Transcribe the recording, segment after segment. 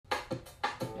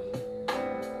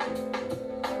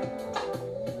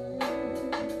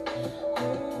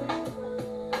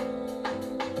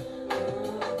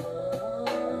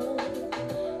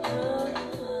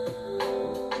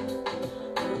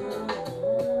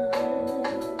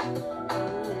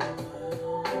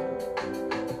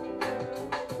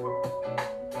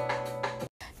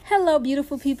Hello,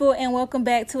 beautiful people, and welcome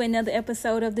back to another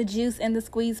episode of the Juice and the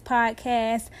Squeeze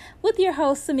podcast with your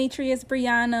host, Demetrius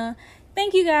Brianna.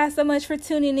 Thank you guys so much for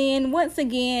tuning in once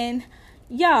again.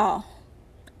 Y'all,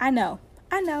 I know.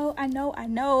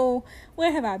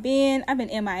 Where have I been? I've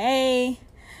been MIA.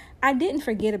 I didn't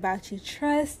forget about you.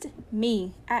 Trust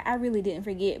me. I really didn't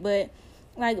forget, but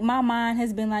my mind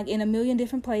has been in a million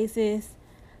different places.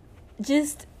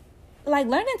 Just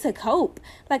learning to cope.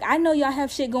 I know y'all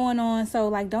have shit going on, so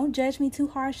don't judge me too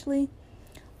harshly.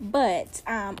 But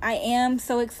I am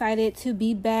so excited to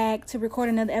be back to record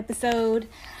another episode.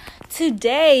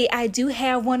 Today, I do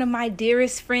have one of my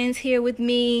dearest friends here with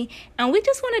me, and we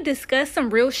just want to discuss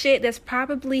some real shit that's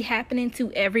probably happening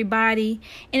to everybody.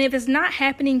 And if it's not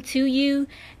happening to you,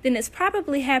 then it's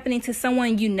probably happening to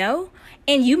someone you know,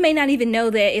 and you may not even know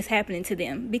that it's happening to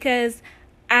them, because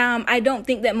I don't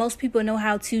think that most people know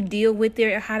how to deal with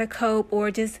it or how to cope,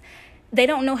 or just they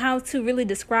don't know how to really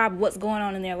describe what's going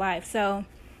on in their life. So,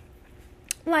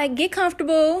 get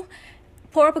comfortable,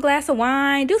 pour up a glass of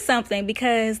wine, do something,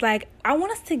 because I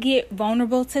want us to get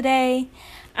vulnerable today.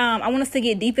 I want us to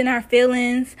get deep in our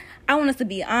feelings. I want us to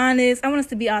be honest. I want us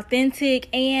to be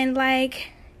authentic, and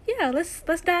let's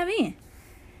dive in.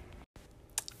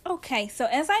 Okay, so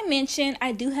as I mentioned,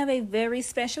 I do have a very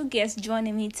special guest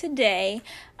joining me today.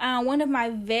 One of my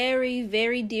very,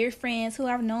 very dear friends who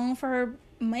I've known for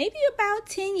maybe about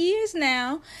 10 years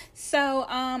now. So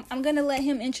I'm going to let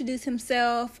him introduce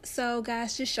himself. So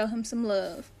guys, just show him some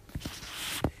love.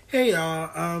 Hey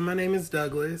y'all, my name is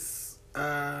Douglas.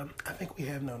 I think we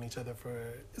have known each other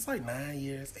for, it's 9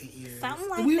 years, 8 years. Something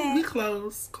like that. We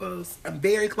close. A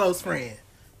very close friend.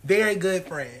 Very good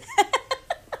friend.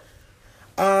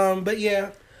 But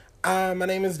yeah, my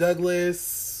name is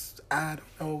Douglas. I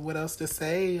don't know what else to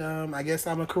say. I guess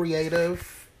I'm a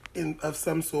creative of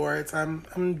some sorts.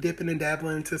 I'm dipping and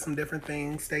dabbling into some different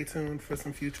things. Stay tuned for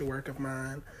some future work of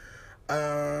mine.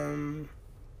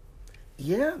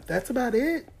 Yeah, that's about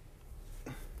it.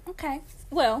 Okay.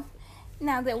 Well,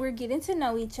 now that we're getting to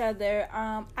know each other,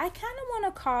 I kind of want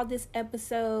to call this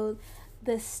episode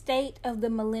The State of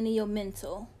the Millennial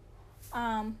Mental.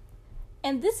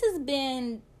 And this has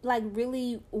been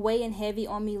really weighing heavy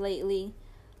on me lately,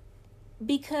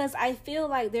 because I feel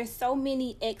there's so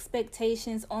many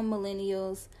expectations on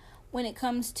millennials when it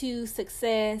comes to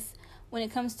success, when it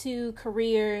comes to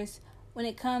careers, when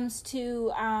it comes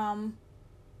to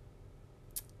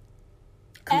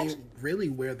really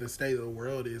where the state of the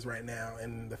world is right now,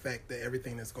 and the fact that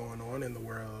everything that's going on in the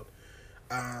world.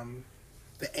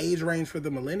 The age range for the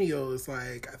millennial is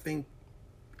I think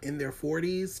in their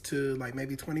 40s to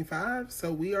maybe 25.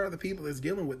 So we are the people that's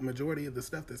dealing with the majority of the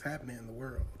stuff that's happening in the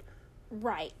world.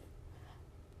 Right.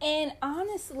 And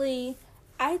honestly,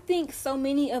 I think so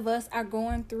many of us are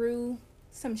going through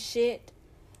some shit,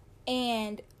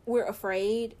 and we're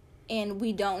afraid, and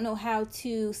we don't know how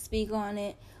to speak on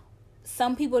it.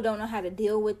 Some people don't know how to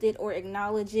deal with it or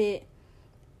acknowledge it.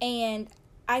 And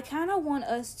I kind of want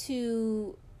us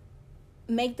to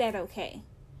make that okay.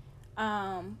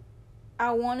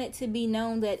 I want it to be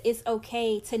known that it's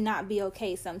okay to not be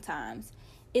okay sometimes.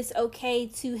 It's okay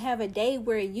to have a day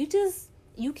where you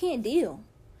can't deal.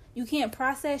 You can't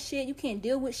process shit. You can't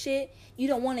deal with shit. You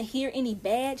don't want to hear any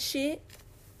bad shit.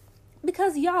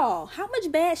 Because y'all, how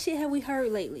much bad shit have we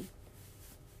heard lately?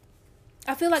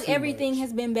 I feel like everything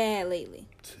has been bad lately.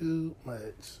 Too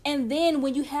much. And then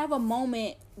when you have a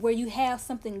moment where you have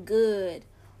something good,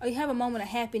 or you have a moment of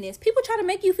happiness, people try to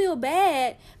make you feel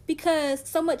bad because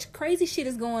so much crazy shit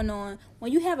is going on.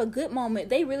 When you have a good moment,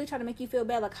 they really try to make you feel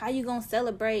bad. How you gonna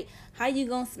celebrate? How you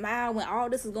gonna smile when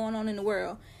all this is going on in the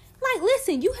world?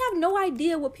 Listen, you have no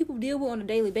idea what people deal with on a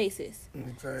daily basis.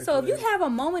 Exactly. So if you have a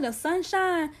moment of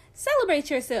sunshine,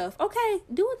 celebrate yourself. Okay,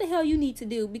 do what the hell you need to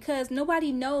do, because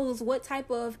nobody knows what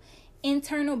type of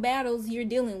internal battles you're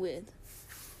dealing with.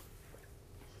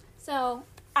 So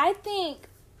I think,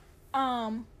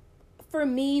 for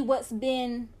me, what's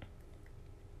been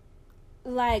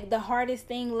the hardest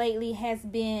thing lately has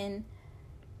been,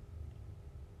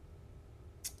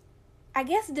 I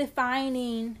guess,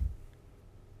 defining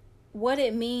what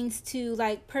it means to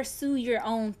pursue your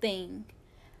own thing.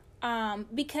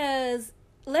 Because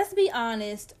let's be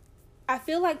honest, I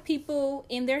feel like people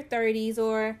in their 30s,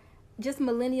 or just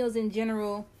millennials in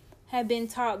general, have been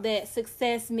taught that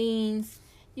success means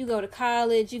you go to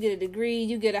college, you get a degree,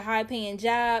 you get a high-paying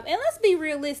job. And let's be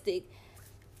realistic.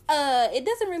 It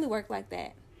doesn't really work like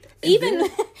that.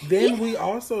 Then we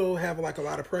also have a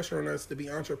lot of pressure on us to be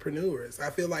entrepreneurs.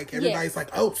 I feel like everybody's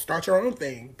start your own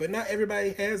thing. But not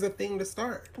everybody has a thing to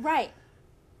start. Right.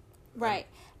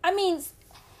 I mean,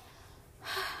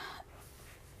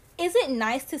 Is it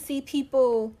nice to see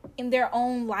people in their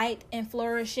own light and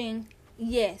flourishing?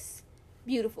 Yes.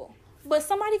 Beautiful. But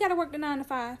somebody got to work the 9 to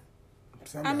 5.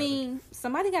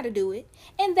 Somebody got to do it.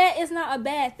 And that is not a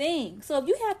bad thing. So if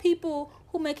you have people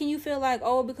who making you feel like,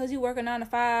 oh, because you work a 9 to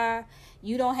 5,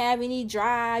 you don't have any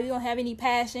drive, you don't have any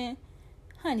passion,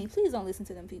 honey, please don't listen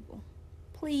to them people.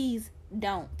 Please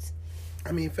don't.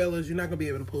 I mean, fellas, you're not going to be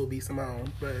able to pull B.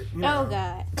 Simone, but, you know. Oh,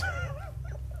 God.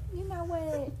 You know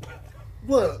what?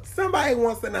 Look, somebody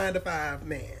wants a 9 to 5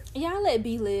 man. Y'all let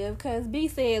B live, because B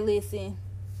said, listen,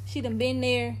 she done been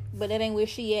there, but that ain't where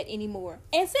she at anymore.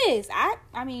 And sis,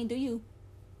 I mean, do you?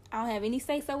 I don't have any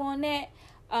say-so on that.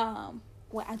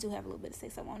 Well, I do have a little bit of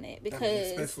say-so on that,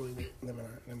 because... especially... Never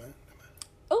mind.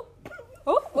 Oh.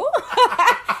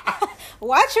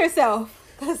 Watch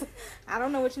yourself, because I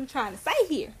don't know what you're trying to say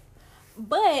here.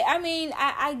 But, I mean,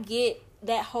 I get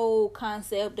that whole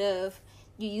concept of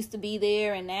you used to be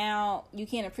there and now you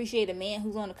can't appreciate a man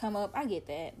who's going to come up. I get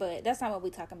that, but that's not what we're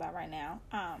talking about right now.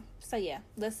 So yeah,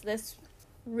 let's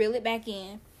reel it back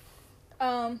in.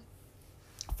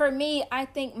 For me, I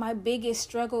think my biggest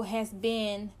struggle has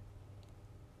been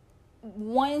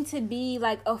wanting to be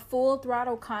like a full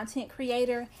throttle content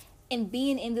creator and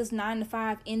being in this 9 to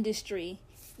 5 industry.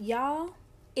 Y'all,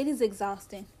 it is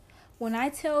exhausting. When I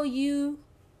tell you,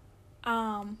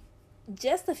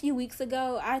 just a few weeks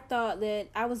ago, I thought that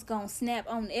I was going to snap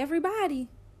on everybody.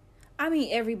 I mean,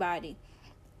 everybody.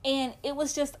 And it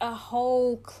was just a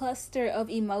whole cluster of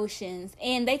emotions.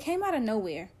 And they came out of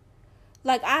nowhere.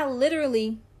 Like, I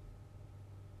literally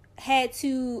had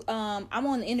to, I'm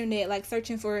on the internet, like,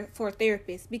 searching for a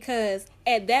therapist. Because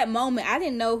at that moment, I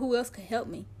didn't know who else could help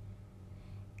me.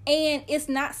 And it's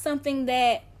not something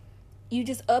that you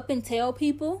just up and tell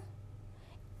people.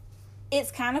 It's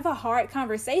kind of a hard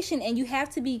conversation, and you have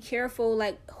to be careful,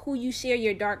 like, who you share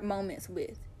your dark moments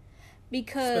with.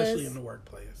 Because... especially in the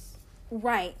workplace.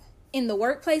 Right. In the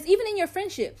workplace, even in your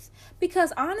friendships.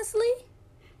 Because, honestly,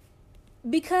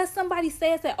 because somebody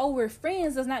says that, oh, we're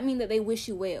friends, does not mean that they wish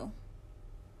you well.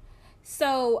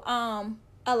 So,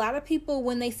 a lot of people,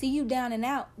 when they see you down and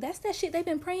out, that's that shit they've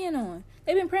been preying on.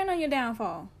 They've been preying on your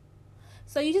downfall.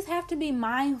 So, you just have to be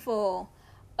mindful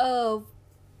of...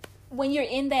 when you're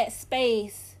in that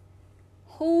space,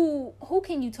 who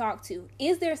can you talk to?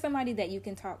 Is there somebody that you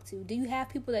can talk to? Do you have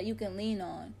people that you can lean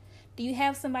on? Do you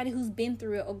have somebody who's been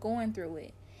through it or going through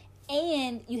it?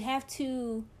 And you have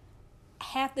to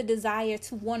have the desire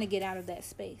to want to get out of that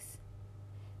space.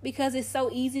 Because it's so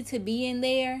easy to be in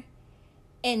there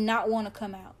and not want to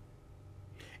come out.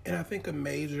 And I think a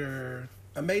major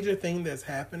thing that's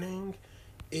happening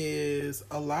is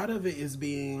a lot of it is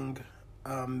being...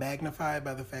 magnified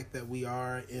by the fact that we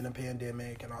are in a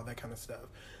pandemic and all that kind of stuff.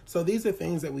 So these are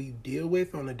things that we deal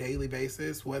with on a daily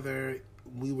basis, whether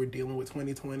we were dealing with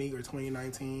 2020 or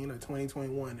 2019 or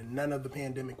 2021 and none of the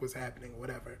pandemic was happening,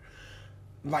 whatever.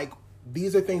 Like,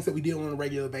 these are things that we deal with on a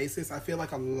regular basis. I feel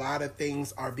like a lot of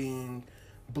things are being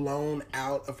blown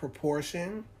out of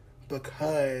proportion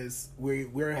because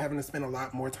we're having to spend a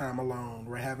lot more time alone.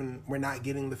 We're not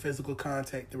getting the physical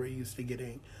contact that we're used to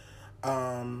getting.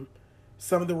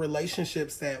 Some of the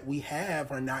relationships that we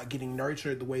have are not getting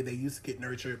nurtured the way they used to get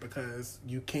nurtured because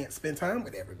you can't spend time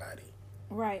with everybody.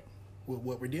 Right. With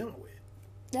what we're dealing with.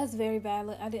 That's very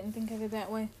valid. I didn't think of it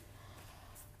that way.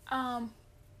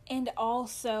 And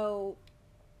also,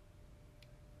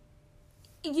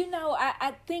 you know,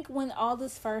 I think when all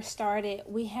this first started,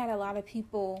 we had a lot of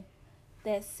people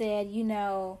that said, you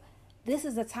know, this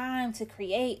is a time to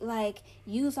create, like,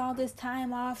 use all this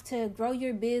time off to grow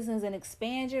your business and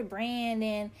expand your brand.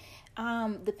 And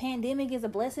the pandemic is a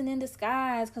blessing in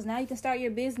disguise because now you can start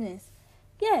your business.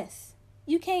 Yes,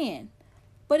 you can.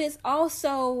 But it's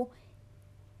also,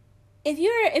 if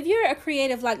you're a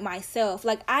creative like myself,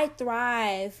 like, I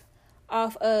thrive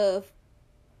off of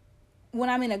when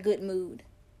I'm in a good mood.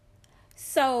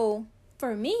 So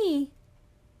for me,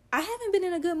 I haven't been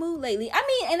in a good mood lately. I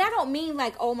mean, and I don't mean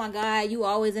like, oh my God, you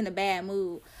always in a bad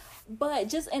mood. But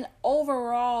just an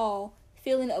overall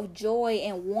feeling of joy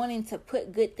and wanting to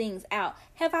put good things out.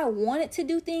 Have I wanted to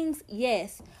do things?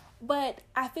 Yes. But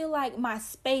I feel like my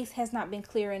space has not been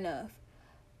clear enough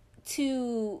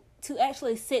to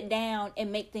actually sit down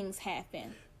and make things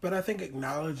happen. But I think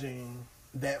acknowledging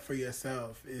that for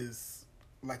yourself is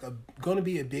like going to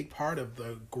be a big part of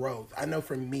the growth. I know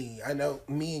for me,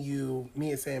 me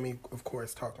and Sammy, of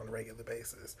course, talk on a regular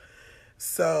basis.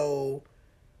 So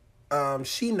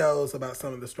she knows about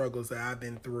some of the struggles that I've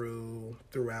been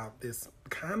throughout this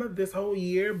whole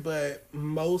year, but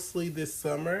mostly this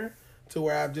summer, to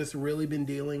where I've just really been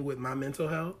dealing with my mental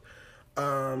health.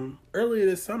 Earlier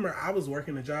this summer, I was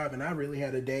working a job, and I really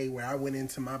had a day where I went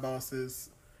into my boss's.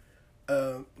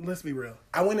 Let's be real.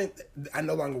 I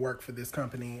no longer work for this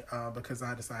company because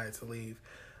I decided to leave.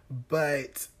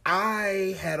 But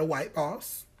I had a white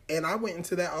boss, and I went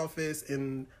into that office,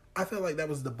 and I felt like that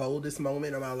was the boldest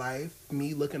moment of my life.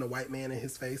 Me looking a white man in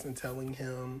his face and telling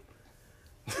him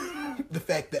the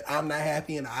fact that I'm not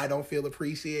happy and I don't feel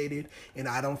appreciated and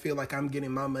I don't feel like I'm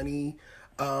getting my money,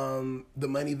 the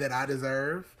money that I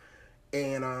deserve.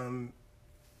 And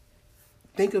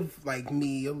think of like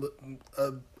me,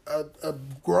 a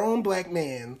grown black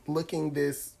man looking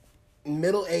this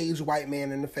middle-aged white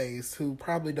man in the face who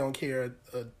probably don't care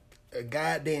a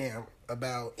goddamn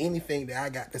about anything that I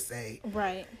got to say.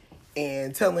 Right.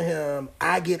 And telling him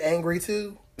I get angry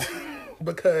too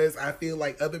because I feel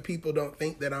like other people don't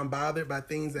think that I'm bothered by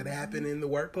things that happen in the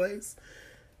workplace.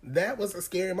 That was a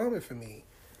scary moment for me.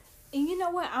 And you know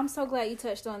what? I'm so glad you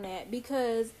touched on that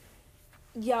because,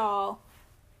 y'all,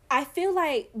 I feel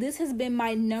like this has been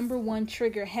my number one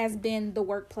trigger, has been the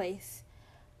workplace.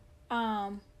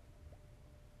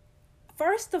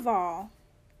 First of all,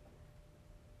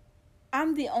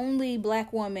 I'm the only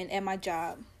black woman at my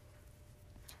job.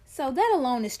 So that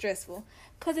alone is stressful.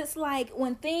 Because it's like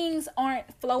when things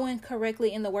aren't flowing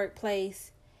correctly in the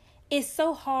workplace, it's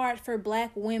so hard for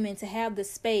black women to have the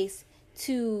space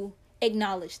to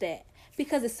acknowledge that.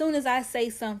 Because as soon as I say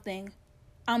something,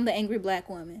 I'm the angry black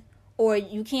woman. Or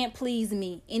you can't please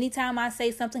me. Anytime I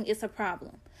say something, it's a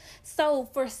problem. So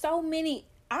for so many,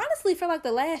 honestly, for like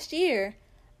the last year,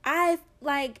 I've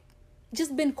like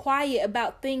just been quiet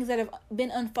about things that have been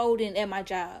unfolding at my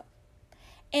job.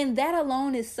 And that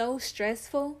alone is so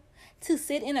stressful to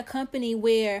sit in a company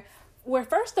where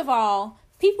first of all,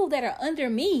 people that are under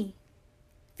me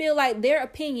feel like their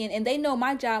opinion and they know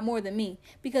my job more than me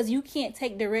because you can't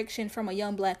take direction from a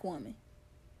young black woman.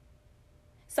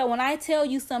 So when I tell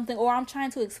you something or I'm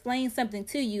trying to explain something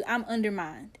to you, I'm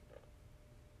undermined.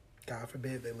 God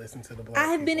forbid they listen to the black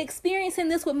I've been experiencing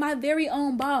this with my very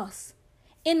own boss.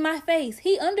 In my face.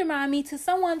 He undermined me to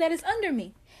someone that is under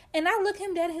me. And I look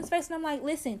him dead in his face and I'm like,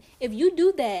 listen, if you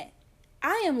do that,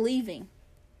 I am leaving.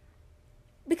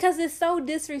 Because it's so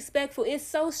disrespectful. It's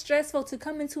so stressful to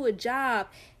come into a job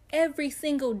every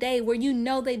single day where you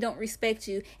know they don't respect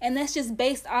you. And that's just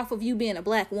based off of you being a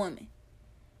black woman.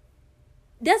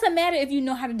 Doesn't matter if you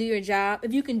know how to do your job,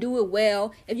 if you can do it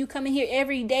well, if you come in here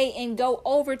every day and go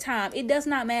overtime. It does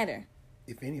not matter.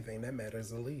 If anything, that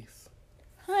matters the least.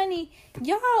 Honey,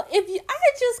 y'all,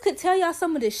 I just could tell y'all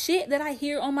some of the shit that I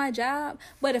hear on my job,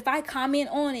 but if I comment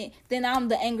on it, then I'm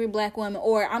the angry black woman,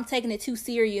 or I'm taking it too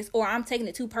serious, or I'm taking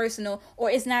it too personal, or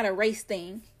it's not a race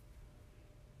thing.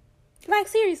 Like,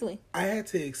 seriously. I had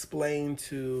to explain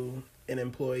to an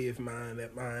employee of mine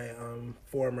at my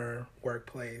former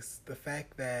workplace the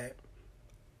fact that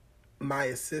my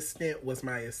assistant was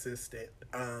my assistant.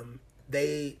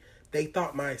 They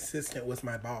thought my assistant was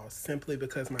my boss simply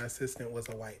because my assistant was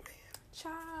a white man.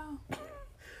 Child.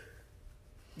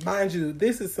 Mind you,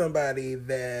 this is somebody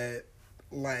that,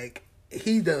 like,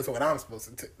 he does what I'm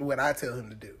supposed to, what I tell him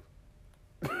to do.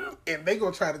 And they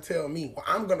gonna try to tell me, well,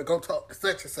 I'm gonna go talk to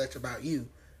such and such about you.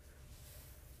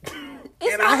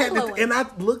 It's and I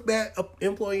looked that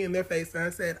employee in their face and I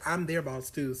said, I'm their boss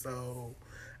too, so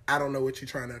I don't know what you're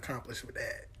trying to accomplish with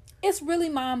that. It's really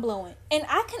mind-blowing. And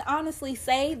I can honestly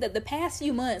say that the past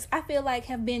few months, I feel like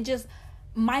have been just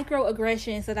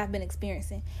microaggressions that I've been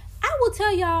experiencing. I will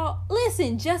tell y'all,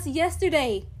 listen, just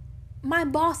yesterday, my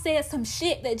boss said some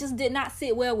shit that just did not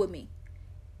sit well with me.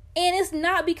 And it's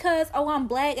not because, oh, I'm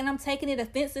black and I'm taking it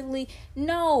offensively.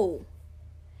 No.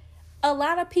 A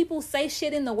lot of people say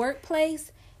shit in the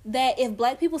workplace that if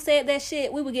black people said that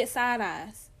shit, we would get side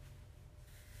eyes.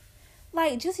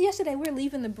 Like, just yesterday, we're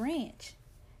leaving the branch.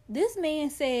 This man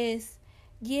says,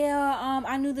 yeah,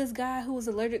 I knew this guy who was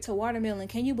allergic to watermelon.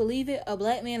 Can you believe it? A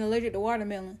black man allergic to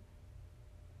watermelon.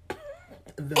 He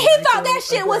thought that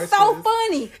shit was so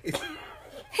funny. He thought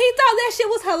that shit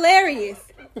was hilarious.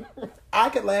 I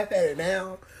could laugh at it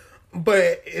now,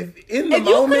 but if you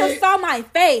could have saw my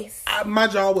face, my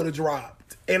jaw would have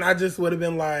dropped, and I just would have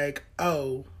been like,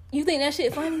 "Oh, you think that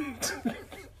shit funny?"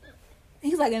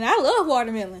 He's like, and I love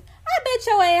watermelon. I bet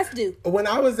your ass do. When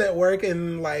I was at work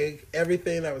and like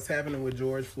everything that was happening with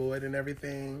George Floyd and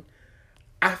everything,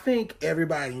 I think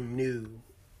everybody knew.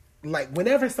 Like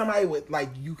whenever somebody would, like,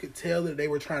 you could tell that they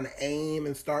were trying to aim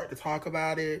and start to talk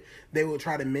about it, they would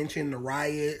try to mention the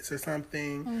riots or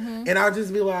something. Mm-hmm. And I'll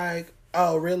just be like,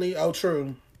 oh, really? Oh,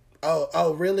 true.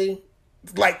 Oh, really?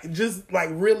 Like, just, like,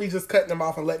 really just cutting them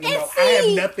off and letting them know I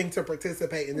have nothing to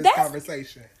participate in this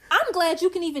conversation. I'm glad you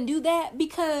can even do that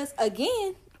because,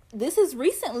 again, this is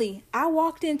recently. I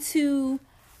walked into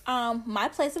my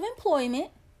place of employment.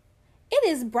 It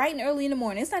is bright and early in the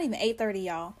morning. It's not even 8:30,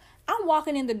 y'all. I'm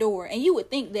walking in the door, and you would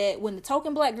think that when the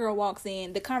token black girl walks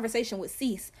in, the conversation would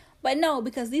cease. But no,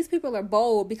 because these people are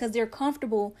bold, because they're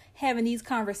comfortable having these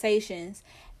conversations.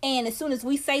 And as soon as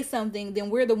we say something, then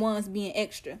we're the ones being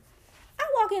extra. I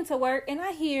walk into work, and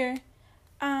I hear,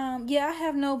 yeah, I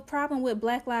have no problem with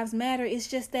Black Lives Matter. It's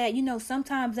just that,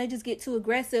 sometimes they just get too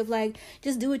aggressive. Like,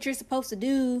 just do what you're supposed to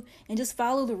do and just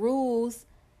follow the rules.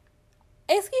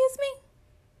 Excuse me?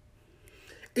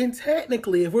 And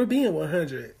technically, if we're being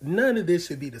 100, none of this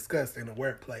should be discussed in the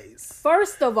workplace.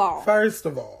 First of all.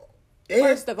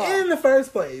 In the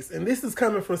first place, and this is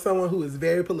coming from someone who is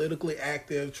very politically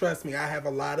active. Trust me, I have a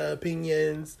lot of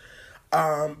opinions.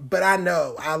 But I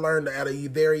know, I learned at a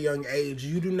very young age,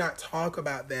 you do not talk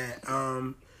about that.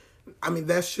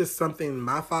 That's just something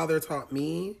my father taught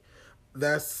me.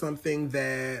 That's something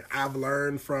that I've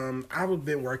learned from, I've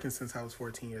been working since I was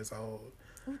 14 years old.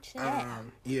 Oh,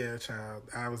 child. Yeah, child.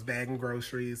 I was bagging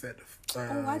groceries at the...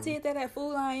 I did that at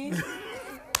Food Lion.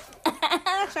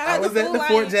 I was at the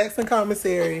Fort Jackson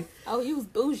commissary. Oh, you was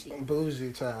bougie.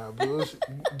 Bougie, child. Bougie.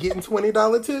 Getting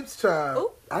 $20 tips, child.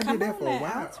 Ooh, I did that for a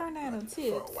while. I'll turn that on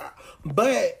tips.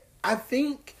 But I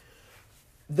think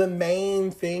the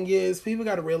main thing is people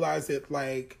got to realize that,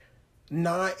 like,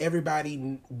 not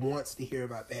everybody wants to hear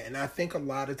about that. And I think a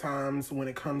lot of times when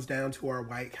it comes down to our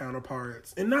white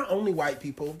counterparts, and not only white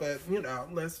people, but,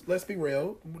 let's be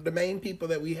real. The main people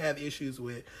that we have issues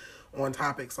with on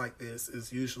topics like this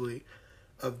is usually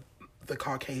of the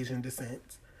Caucasian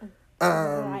descent.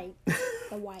 Right.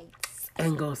 The whites.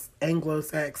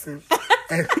 Anglo-Saxon,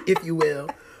 if you will.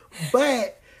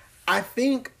 But I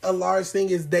think a large thing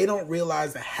is they don't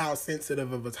realize how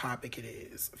sensitive of a topic it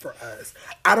is for us.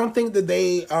 I don't think that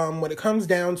they, when it comes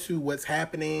down to what's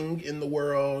happening in the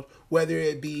world, whether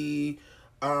it be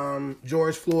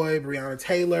George Floyd, Breonna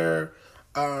Taylor,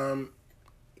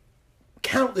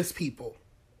 countless people,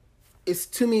 it's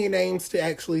too many names to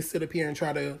actually sit up here and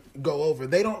try to go over.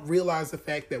 They don't realize the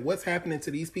fact that what's happening to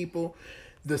these people,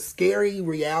 the scary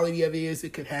reality of it is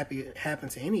it could happen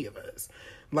to any of us.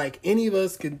 Like, any of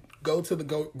us could go to the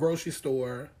grocery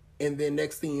store, and then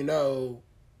next thing you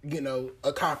know,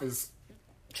 a cop is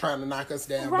trying to knock us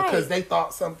down because they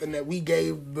thought something that we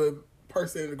gave the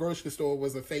person in the grocery store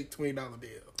was a fake $20 bill.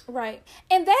 Right.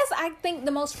 And that's, I think,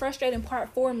 the most frustrating part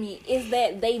for me is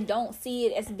that they don't see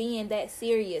it as being that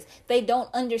serious. They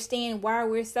don't understand why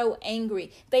we're so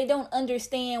angry. They don't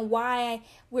understand why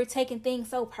we're taking things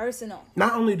so personal.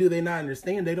 Not only do they not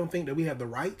understand, they don't think that we have the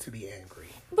right to be angry.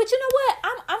 But you know what?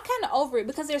 I'm kind of over it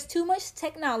because there's too much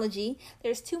technology.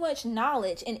 There's too much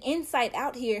knowledge and insight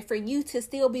out here for you to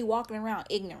still be walking around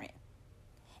ignorant.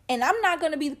 And I'm not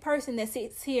going to be the person that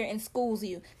sits here and schools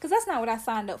you because that's not what I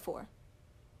signed up for.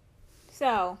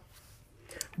 So.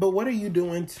 But what are you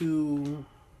doing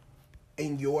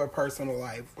in your personal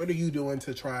life? What are you doing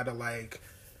to try to, like,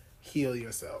 heal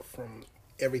yourself from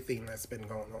everything that's been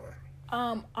going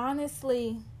on?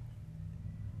 Honestly,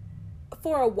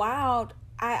 for a while,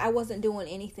 I wasn't doing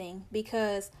anything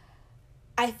because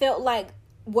I felt like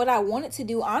what I wanted to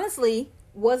do, honestly,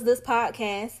 was this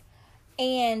podcast.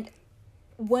 And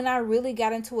when I really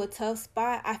got into a tough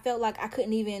spot, I felt like I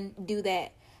couldn't even do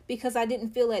that because I didn't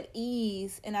feel at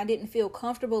ease and I didn't feel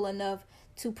comfortable enough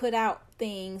to put out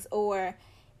things, or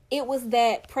it was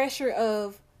that pressure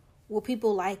of, will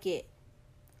people like it?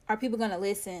 Are people going to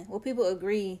listen? Will people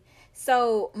agree?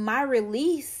 So my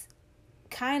release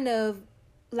kind of,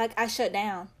 like, I shut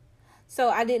down. So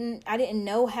I didn't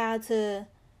know how to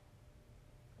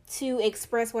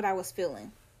express what I was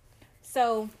feeling.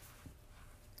 So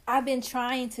I've been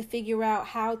trying to figure out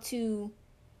how to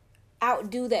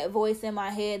outdo that voice in my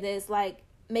head that's like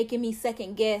making me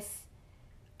second guess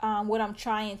what I'm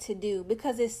trying to do,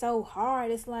 because it's so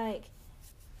hard. It's like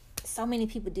so many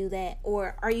people do that.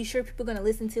 Or are you sure people are going to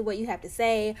listen to what you have to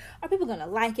say? Are people going to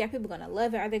like it? Are people going to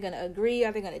love it? Are they going to agree?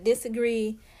 Are they going to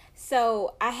disagree?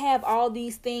 So I have all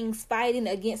these things fighting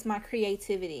against my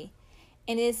creativity,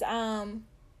 and it's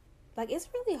it's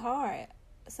really hard.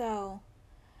 So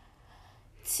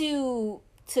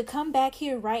to come back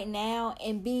here right now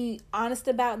and be honest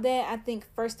about that, I think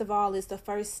first of all is the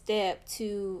first step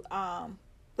to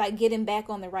getting back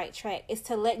on the right track, is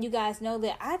to let you guys know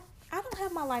that I don't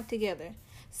have my life together.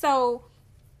 So,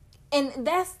 and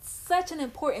that's such an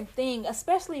important thing,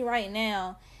 especially right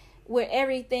now where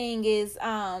everything is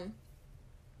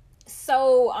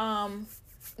so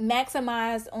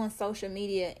maximized on social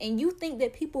media, and you think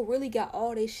that people really got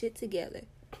all this shit together.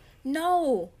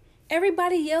 No.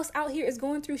 Everybody else out here is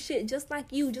going through shit just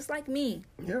like you, just like me.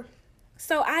 Yeah.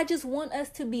 So I just want us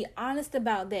to be honest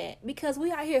about that, because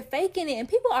we are here faking it and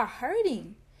people are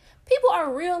hurting. People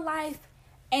are real life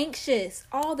anxious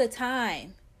all the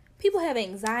time. People have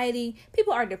anxiety.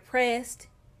 People are depressed.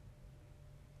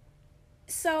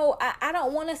 So I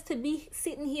don't want us to be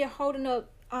sitting here holding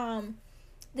up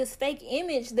this fake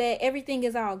image that everything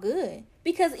is all good.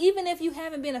 Because even if you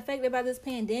haven't been affected by this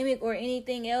pandemic or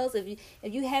anything else, if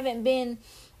you haven't been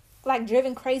like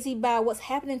driven crazy by what's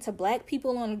happening to Black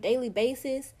people on a daily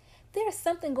basis, there's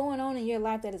something going on in your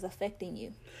life that is affecting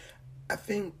you. I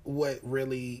think what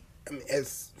really,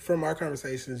 as from our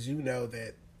conversations, you know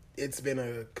that it's been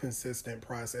a consistent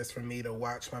process for me to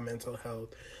watch my mental health.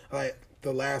 Like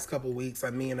the last couple of weeks,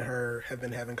 me and her have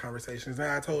been having conversations,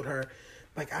 and I told her,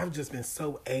 like, I've just been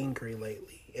so angry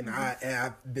lately, and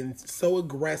I've been so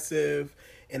aggressive,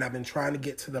 and I've been trying to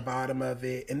get to the bottom of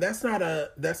it. And that's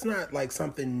not like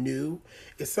something new.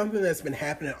 It's something that's been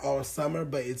happening all summer,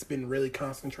 but it's been really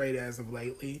concentrated as of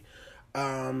lately.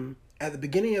 At the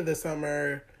beginning of the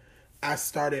summer, I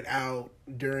started out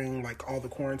during like all the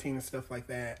quarantine and stuff like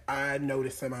that. I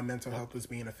noticed that my mental health was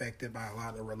being affected by a lot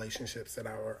of the relationships that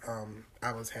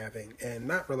I was having, and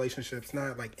not relationships,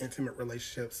 not like intimate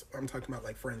relationships. I'm talking about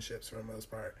like friendships for the most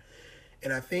part.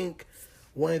 And I think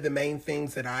one of the main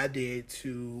things that I did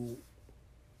to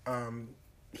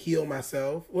heal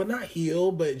myself, well, not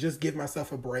heal, but just give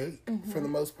myself a break for the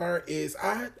most part, is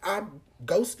I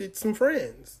ghosted some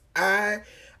friends. I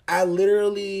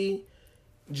literally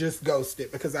just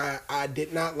ghosted because I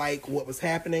did not like what was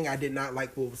happening. I did not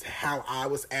like how I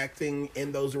was acting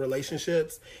in those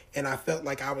relationships, and I felt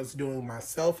like I was doing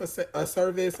myself a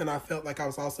service, and I felt like I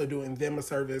was also doing them a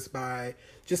service by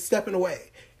just stepping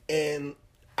away. And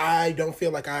I don't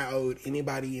feel like I owed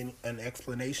anybody an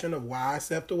explanation of why I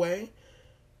stepped away.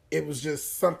 It was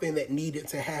just something that needed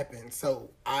to happen so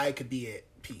I could be at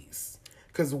peace.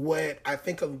 Because what I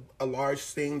think a large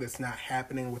thing that's not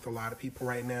happening with a lot of people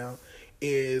right now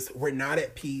is we're not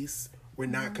at peace. We're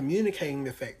not communicating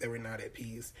the fact that we're not at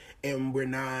peace. And we're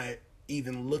not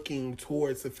even looking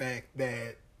towards the fact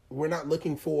that we're not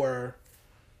looking for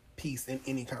peace in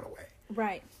any kind of way.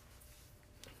 Right.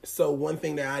 So one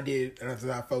thing that I did is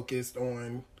I focused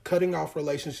on cutting off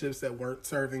relationships that weren't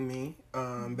serving me.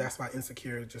 That's why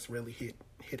Insecure just really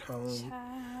hit home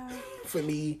for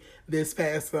me this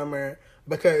past summer,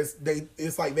 because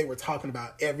it's like they were talking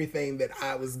about everything that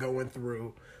I was going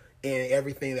through and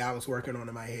everything that I was working on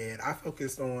in my head. I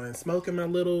focused on smoking my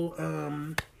little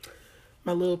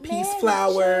peace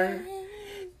flower,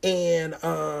 and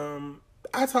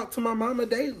I talked to my mama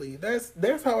daily.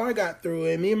 That's how I got through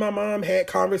it. Me and my mom had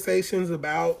conversations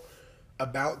about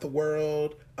the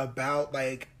world, about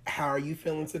like, how are you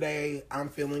feeling today? I'm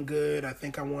feeling good. I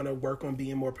think I want to work on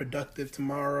being more productive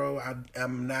tomorrow.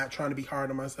 I'm not trying to be hard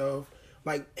on myself.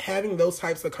 Like having those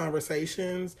types of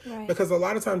conversations, right. Because a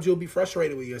lot of times you'll be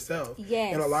frustrated with yourself.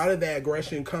 Yes. And a lot of that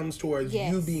aggression comes towards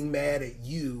you being mad at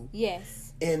you.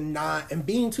 Yes. And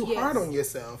being too hard on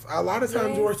yourself. A lot of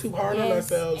times we're too hard on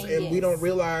ourselves, and we don't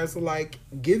realize, like,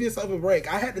 give yourself a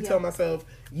break. I had to tell myself,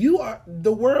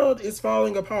 the world is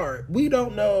falling apart. We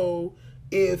don't know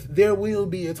if there will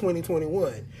be a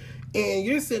 2021. And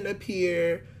you're sitting up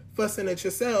here fussing at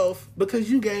yourself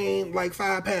because you gained like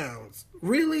 5 pounds.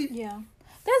 Really? Yeah.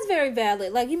 That's very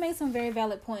valid. Like, you made some very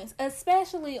valid points,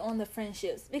 especially on the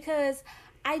friendships, because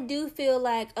I do feel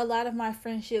like a lot of my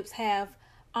friendships have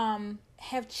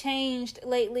changed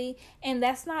lately, and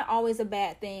that's not always a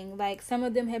bad thing. Like, some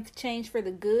of them have changed for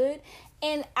the good,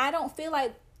 and I don't feel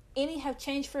like any have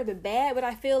changed for the bad, but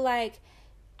I feel like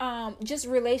just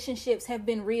relationships have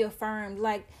been reaffirmed.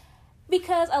 Like,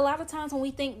 because a lot of times when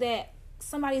we think that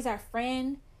somebody's our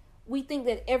friend, we think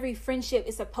that every friendship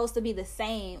is supposed to be the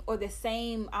same or the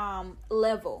same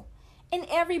level, and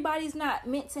everybody's not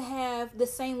meant to have the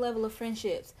same level of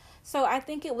friendships. So I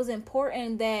think it was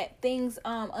important that things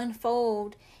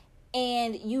unfold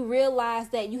and you realize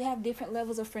that you have different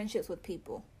levels of friendships with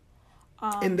people.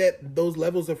 And that those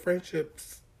levels of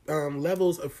friendships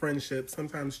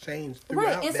sometimes change throughout.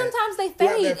 Right, and sometimes they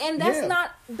fade, and that's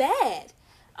not bad.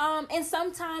 And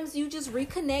sometimes you just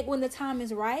reconnect when the time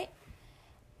is right.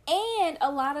 And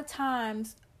a lot of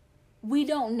times we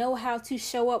don't know how to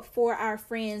show up for our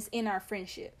friends in our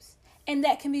friendships. And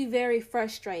that can be very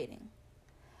frustrating.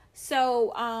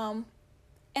 So,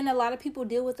 and a lot of people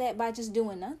deal with that by just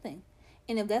doing nothing.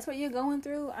 And if that's what you're going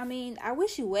through, I mean, I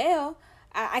wish you well.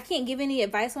 I can't give any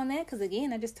advice on that because,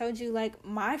 again, I just told you, like,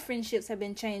 my friendships have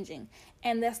been changing.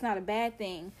 And that's not a bad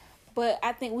thing. But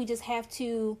I think we just have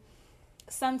to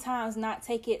sometimes not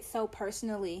take it so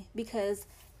personally, because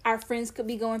our friends could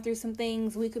be going through some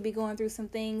things, we could be going through some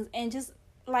things, and just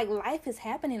like life is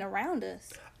happening around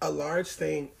us. A large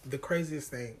thing, the craziest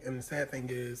thing, and the sad thing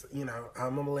is, you know,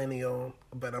 I'm a millennial,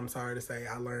 but I'm sorry to say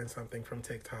I learned something from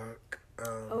TikTok.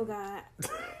 Oh God.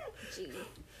 Gee.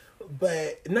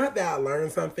 But not that I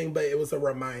learned something, but it was a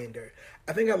reminder.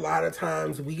 I think a lot of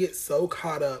times we get so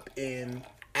caught up in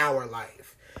our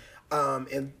life.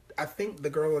 And I think the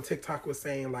girl on TikTok was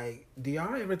saying, like, do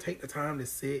y'all ever take the time to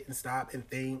sit and stop and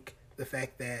think the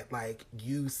fact that, like,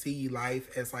 you see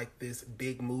life as, like, this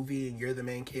big movie and you're the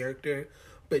main character?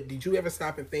 But did you ever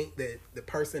stop and think that the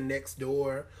person next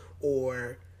door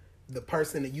or the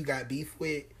person that you got beef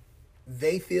with,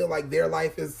 they feel like their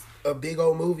life is a big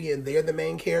old movie and they're the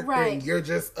main character and you're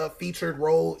just a featured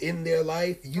role in their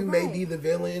life? You may be the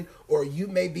villain, or you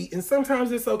may be, and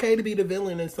sometimes it's okay to be the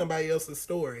villain in somebody else's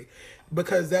story,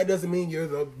 because that doesn't mean you're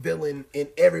the villain in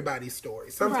everybody's story.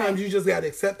 Sometimes you just got to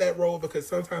accept that role, because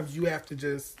sometimes you have to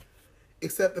just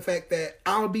accept the fact that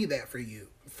I'll be that for you.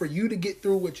 For you to get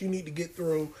through what you need to get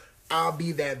through, I'll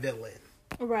be that villain.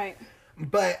 Right.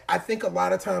 But I think a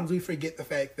lot of times we forget the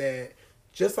fact that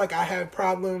just like I have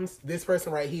problems, this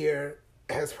person right here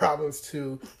has problems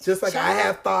too. Just like I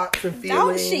have thoughts and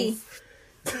feelings.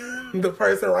 Don't she? The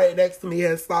person right next to me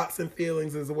has thoughts and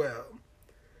feelings as well.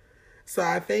 So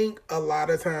I think a lot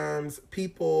of times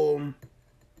people,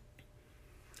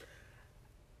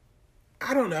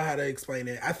 I don't know how to explain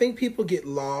it. I think people get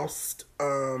lost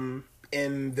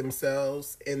in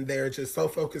themselves, and they're just so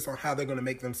focused on how they're going to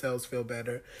make themselves feel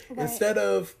better. Instead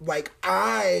of, like,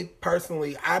 I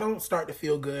personally, I don't start to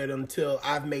feel good until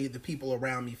I've made the people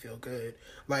around me feel good.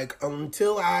 Like,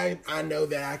 until I know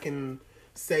that I can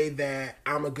say that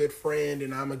I'm a good friend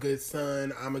and I'm a good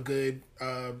son, I'm a good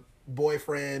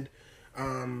boyfriend.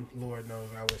 Lord knows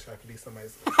I wish I could be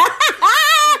somebody's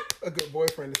a good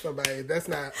boyfriend to somebody. That's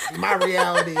not my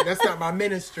reality. That's not my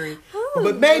ministry. Ooh,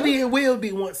 but maybe it will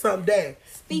be one someday.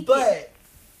 But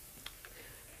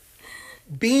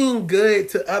being good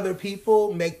to other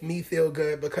people make me feel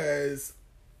good, because,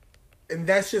 and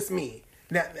that's just me.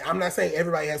 Now, I'm not saying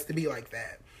everybody has to be like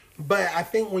that. But I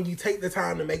think when you take the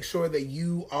time to make sure that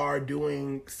you are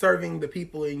serving the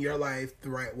people in your life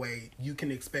the right way, you can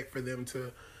expect for them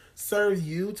to serve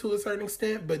you to a certain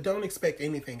extent, but don't expect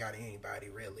anything out of anybody,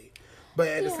 really. But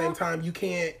at the same time, you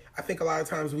can't, I think a lot of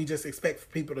times we just expect for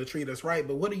people to treat us right,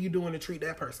 but what are you doing to treat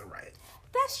that person right?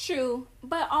 That's true.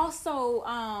 But also,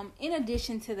 in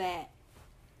addition to that,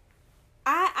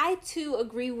 I too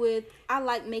agree with, I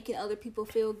like making other people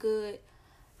feel good.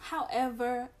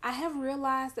 However, I have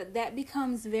realized that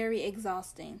becomes very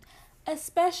exhausting,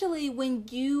 especially when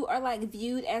you are, like,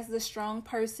 viewed as the strong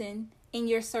person in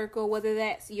your circle, whether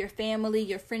that's your family,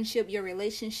 your friendship, your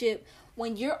relationship.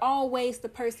 When you're always the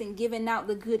person giving out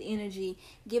the good energy,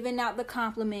 giving out the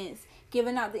compliments,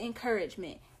 giving out the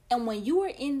encouragement, and when you are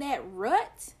in that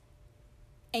rut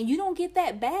and you don't get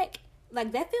that back,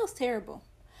 like, that feels terrible.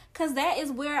 Because that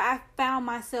is where I found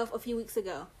myself a few weeks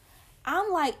ago. I'm,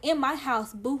 like, in my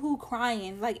house boohoo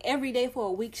crying, like, every day for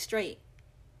a week straight.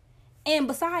 And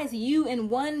besides you and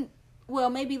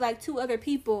maybe like 2 other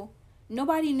people,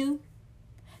 nobody knew.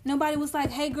 Nobody was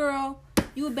like, hey, girl,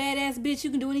 you a badass bitch.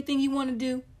 You can do anything you want to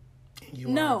do. You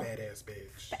are a badass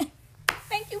bitch.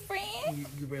 Thank you, friend.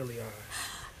 You really are.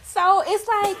 So it's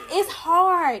like, it's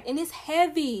hard and it's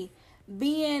heavy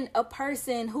being a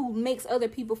person who makes other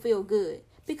people feel good.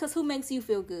 Because who makes you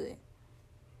feel good?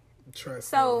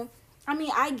 Trust me. So, I mean,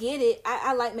 I get it.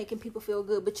 I like making people feel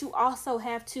good. But you also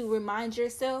have to remind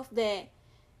yourself that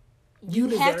you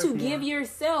have to give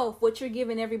yourself what you're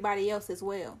giving everybody else as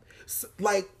well. So,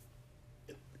 like,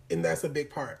 and that's a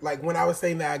big part. Like, when I was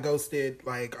saying that I ghosted,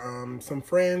 like, some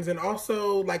friends, and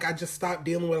also, like, I just stopped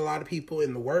dealing with a lot of people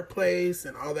in the workplace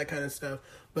and all that kind of stuff,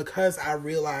 because I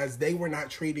realized they were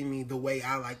not treating me the way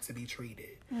I like to be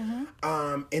treated.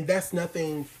 Mm-hmm. And that's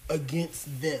nothing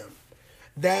against them.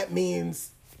 That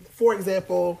means, for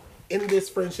example, in this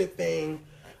friendship thing,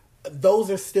 those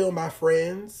are still my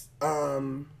friends.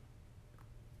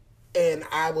 And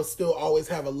I will still always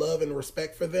have a love and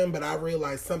respect for them, but I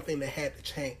realized something had to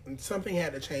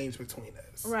change between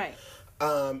us. Right.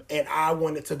 And I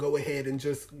wanted to go ahead and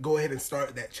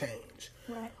start that change.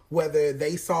 Right. Whether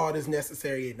they saw it as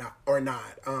necessary or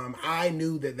not. I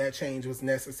knew that change was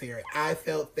necessary. I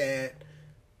felt that,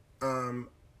 how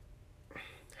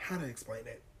to explain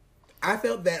it? I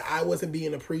felt that I wasn't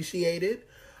being appreciated.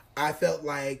 I felt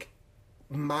like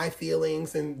my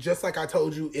feelings, and just like I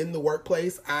told you in the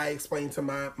workplace, I explained to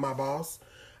my boss,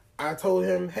 I told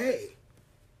him, hey,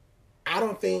 I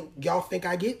don't think y'all think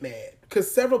I get mad. Because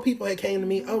several people had came to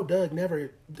me, oh, Doug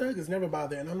is never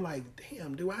bothered. And I'm like,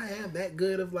 damn, do I have that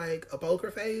good of like a poker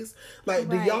face? Like,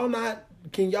 do y'all not,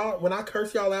 when I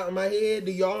curse y'all out in my head,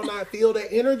 do y'all not feel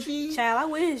that energy? Child, I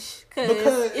wish.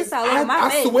 Because it's all over my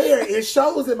face. I swear, it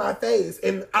shows in my face.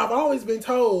 And I've always been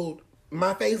told,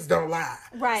 my face don't lie.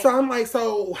 Right. So I'm like,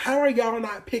 so how are y'all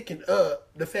not picking up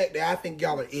the fact that I think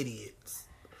y'all are idiots?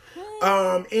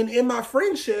 And in my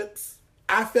friendships,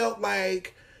 I felt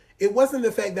like it wasn't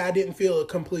the fact that I didn't feel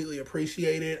completely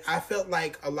appreciated. I felt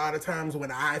like a lot of times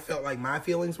when I felt like my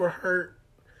feelings were hurt,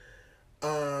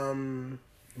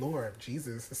 Lord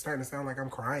Jesus, it's starting to sound like I'm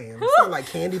crying. It's not like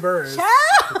Candy Burrs.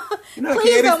 You know,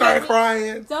 Candy started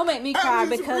crying. Don't make me cry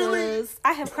because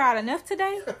I have cried enough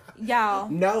today, y'all.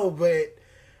 No, but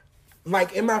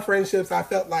like in my friendships, I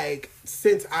felt like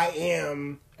since I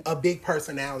am a big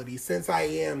personality, since I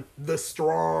am the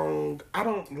strong, I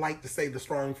don't like to say the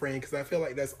strong friend because I feel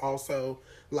like that's also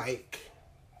like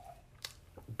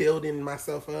building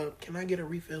myself up. Can I get a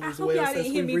refill as well? I hope y'all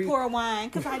didn't hear me pour wine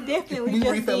because I definitely we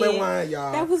just refilling did. Wine,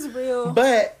 y'all. That was real.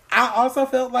 But I also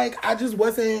felt like I just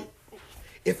wasn't,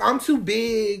 if I'm too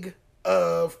big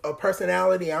of a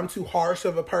personality, I'm too harsh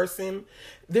of a person,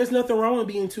 there's nothing wrong with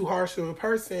being too harsh of a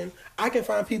person. I can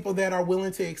find people that are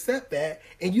willing to accept that,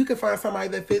 and you can find somebody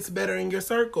that fits better in your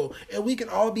circle, and we can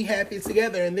all be happy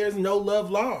together, and there's no love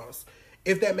lost,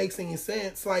 if that makes any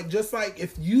sense. Like, just like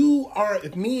if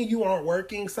me and you aren't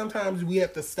working, sometimes we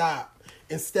have to stop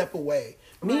and step away.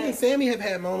 Me and Sammy have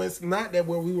had moments, not that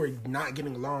where we were not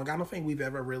getting along. I don't think we've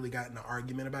ever really gotten an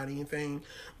argument about anything.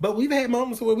 But we've had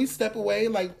moments where we step away.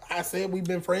 Like I said, we've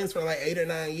been friends for like 8 or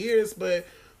 9 years, but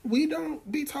we don't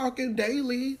be talking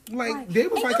daily. Like, there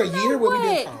was like a year where we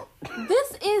didn't talk.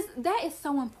 That is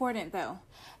so important though.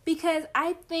 Because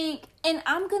I think, and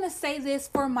I'm going to say this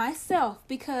for myself,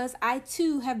 because I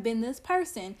too have been this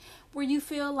person where you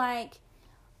feel like,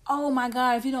 oh my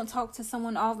God, if you don't talk to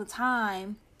someone all the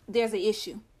time, there's an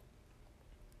issue.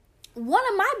 One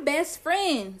of my best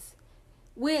friends,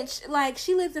 which like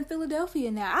she lives in Philadelphia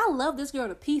now. I love this girl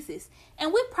to pieces.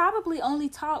 And we probably only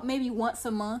talk maybe once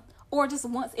a month or just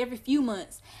once every few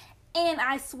months. And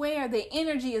I swear the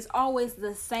energy is always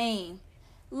the same.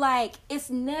 Like, it's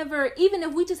never, even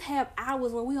if we just have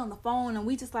hours where we on the phone and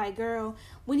we just like, girl,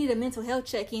 we need a mental health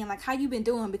check-in. Like, how you been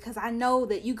doing? Because I know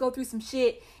that you go through some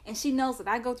shit and she knows that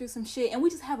I go through some shit. And we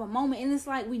just have a moment and it's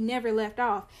like we never left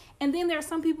off. And then there are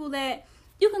some people that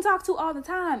you can talk to all the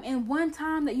time. And one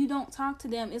time that you don't talk to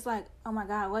them, it's like, oh my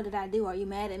God, what did I do? Are you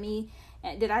mad at me?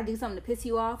 Did I do something to piss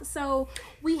you off? So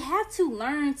we have to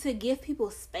learn to give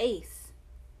people space.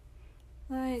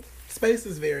 Like, space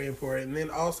is very important. And then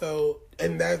also,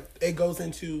 and that it goes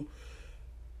into,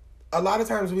 a lot of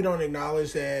times we don't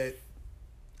acknowledge that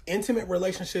intimate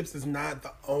relationships is not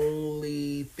the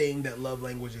only thing that love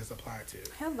languages apply to.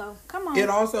 Hello, come on. It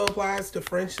also applies to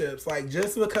friendships. Like,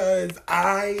 just because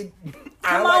come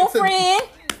on, friend.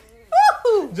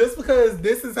 Just because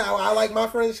this is how I like my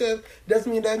friendship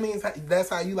doesn't mean that means that's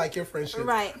how you like your friendship.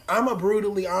 Right. I'm a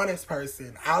brutally honest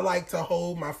person. I like to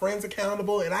hold my friends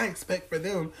accountable, and I expect for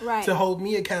them to hold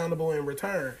me accountable in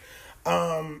return.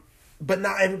 But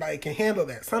not everybody can handle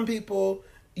that. Some people,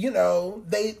 you know,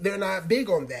 they're not big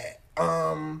on that.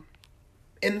 And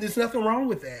there's nothing wrong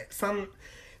with that.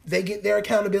 They get their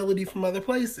accountability from other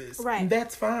places. Right. And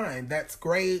that's fine. That's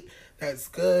great. That's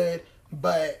good.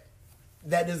 But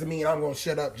that doesn't mean I'm going to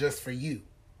shut up just for you.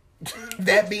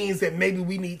 That means that maybe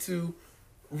we need to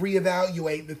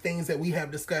reevaluate the things that we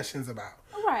have discussions about.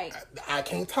 Right. I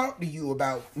can't talk to you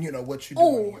about, you know, what you're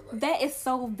doing. Oh, that is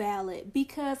so valid,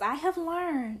 because I have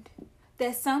learned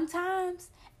that sometimes,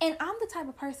 and I'm the type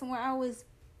of person where I was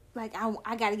like,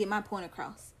 I got to get my point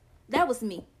across. That was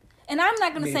me. And I'm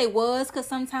not going to say was, because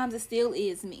sometimes it still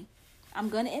is me. I'm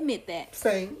going to admit that.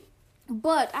 Same.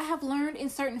 But I have learned in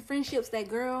certain friendships that,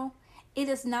 girl, it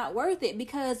is not worth it,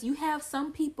 because you have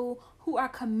some people who are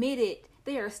committed.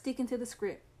 They are sticking to the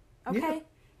script. Okay? Yeah.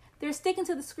 They're sticking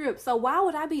to the script. So why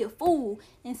would I be a fool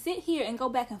and sit here and go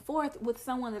back and forth with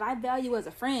someone that I value as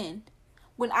a friend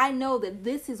when I know that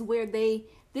this is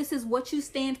what you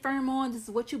stand firm on, this is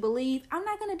what you believe? I'm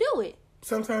not going to do it.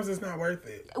 Sometimes it's not worth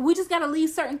it. We just got to leave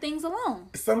certain things alone.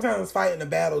 Sometimes fighting a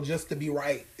battle just to be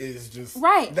right is just...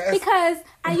 Right. Because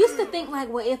I used to think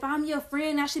like, well, if I'm your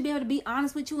friend, I should be able to be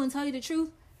honest with you and tell you the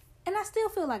truth. And I still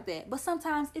feel like that. But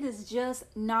sometimes it is just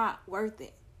not worth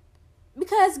it.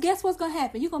 Because guess what's going to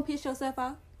happen? You're going to piss yourself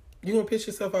off. You're going to piss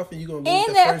yourself off and you're going to lose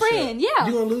that friendship. Friend, yeah.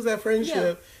 You're going to lose that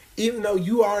friendship, even though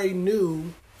you already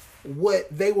knew what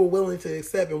they were willing to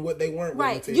accept and what they weren't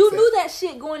willing to You accept. knew that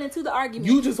shit going into the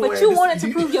argument. You just wanted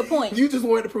to prove your point. You just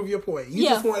wanted to prove your point. You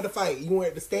just wanted to fight. You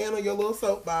wanted to stand on your little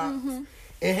soapbox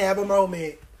and have a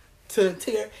moment to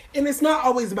tear. And it's not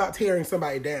always about tearing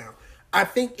somebody down. I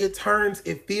think it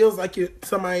feels like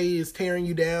somebody is tearing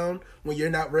you down when you're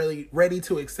not really ready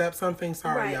to accept something.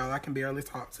 Sorry, y'all, I can barely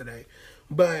talk today.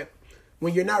 But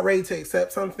when you're not ready to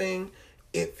accept something,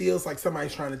 it feels like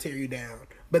somebody's trying to tear you down.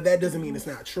 But that doesn't mean it's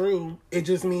not true. It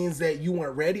just means that you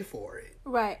weren't ready for it.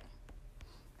 Right.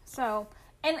 So,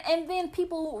 and then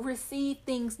people receive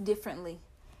things differently.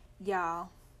 Y'all,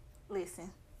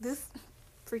 listen. This,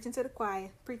 preaching to the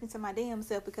choir, preaching to my damn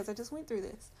self because I just went through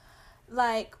this.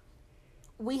 Like,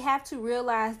 we have to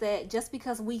realize that just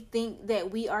because we think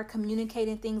that we are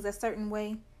communicating things a certain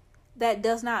way, that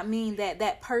does not mean that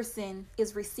that person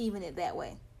is receiving it that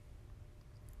way.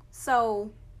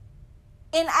 So,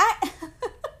 and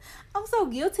I'm so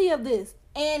guilty of this.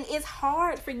 And it's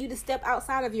hard for you to step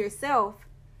outside of yourself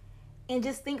and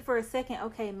just think for a second,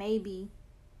 okay, maybe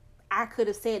I could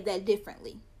have said that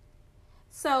differently.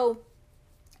 So,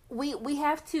 we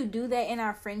have to do that in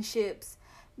our friendships,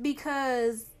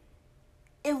 because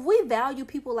if we value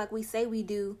people like we say we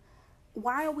do,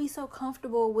 why are we so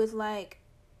comfortable with, like,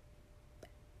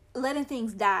 letting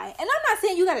things die? And I'm not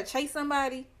saying you got to chase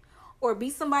somebody or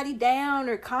beat somebody down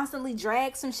or constantly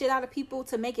drag some shit out of people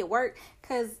to make it work.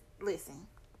 Because, listen,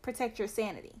 protect your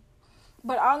sanity.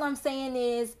 But all I'm saying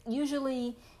is,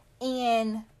 usually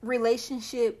in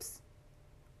relationships,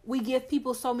 we give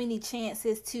people so many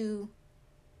chances to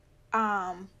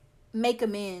make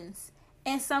amends.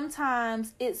 And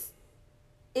sometimes it's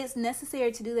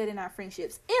necessary to do that in our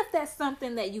friendships, if that's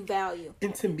something that you value.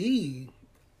 And to me,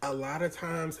 a lot of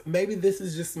times, maybe this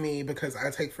is just me because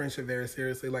I take friendship very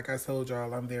seriously. Like I told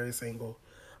y'all, I'm very single.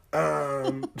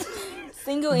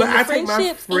 Single, but I take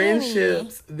my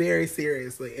friendships very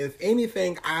seriously. If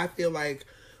anything, I feel like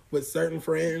with certain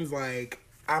friends, like,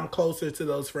 I'm closer to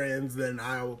those friends than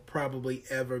I will probably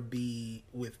ever be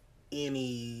with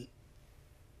any,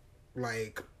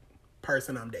 like,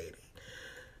 person I'm dating.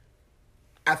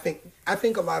 I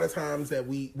think a lot of times that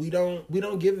we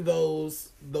don't give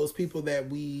those people that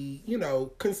we, you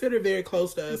know, consider very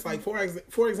close to us. Like,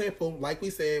 for example, like we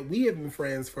said, we have been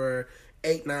friends for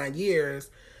 8-9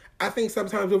 years. I think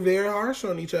sometimes we're very harsh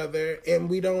on each other, and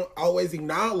we don't always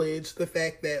acknowledge the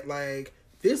fact that, like,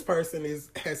 this person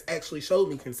has actually showed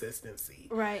me consistency.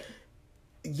 Right.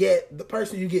 Yet the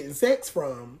person you're getting sex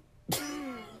from.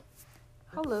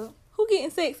 Hold up. Who getting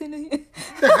sex in the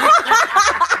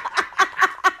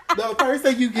The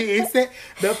person you getting sex.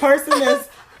 The person that's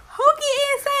who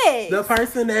getting sex? The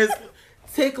person that's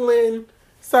tickling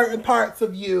certain parts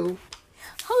of you.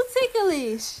 Who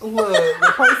ticklish? Look,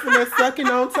 the person that's sucking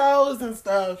on toes and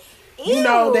stuff. Ew. You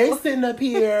know, they sitting up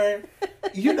here.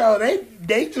 You know,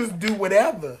 they just do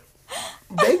whatever.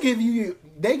 They give you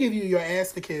your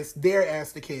ass to kiss, their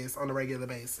ass to kiss on a regular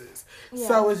basis. Yeah.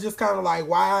 So it's just kind of like,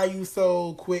 why are you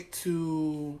so quick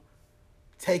to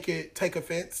take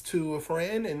offense to a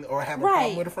friend or have a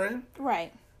problem with a friend?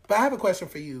 Right. But I have a question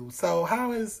for you. So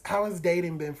how has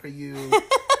dating been for you?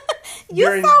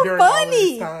 You're so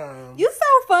funny. You're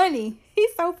so funny.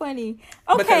 He's so funny.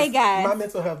 Okay, because guys. My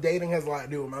mental health, dating has a lot to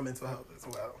do with my mental health as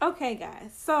well. Okay,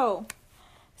 guys. So,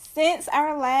 since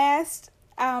our last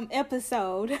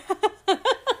episode,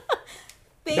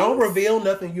 don't reveal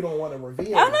nothing you don't want to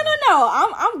reveal. Oh, no.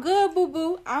 I'm good, boo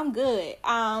boo. I'm good.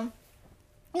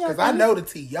 Because I know the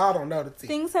tea. Y'all don't know the tea.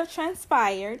 Things have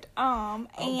transpired. And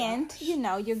gosh. You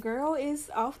know, your girl is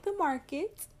off the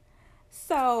market.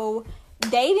 So,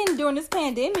 dating during this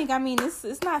pandemic, I mean,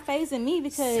 it's not phasing me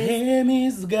because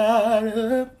Sammy's got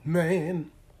a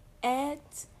man at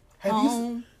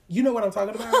home. You know what I'm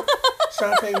talking about?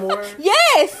 Shantae Moore.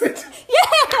 Yes,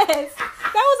 yes,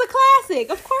 that was a classic.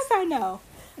 Of course I know.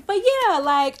 But yeah,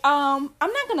 like I'm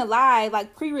not gonna lie.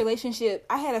 Like pre-relationship,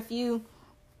 I had a few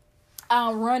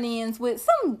run-ins with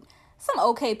some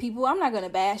okay people. I'm not gonna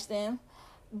bash them,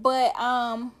 but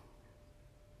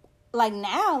like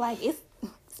now, like it's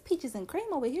peaches and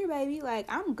cream over here, baby. Like,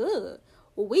 I'm good.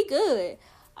 Well, we good.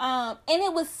 And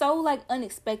it was so, like,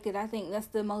 unexpected. I think that's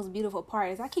the most beautiful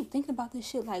part is I keep thinking about this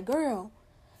shit like, girl,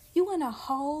 you in a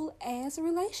whole ass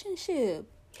relationship.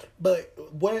 But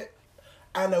what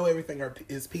I know everything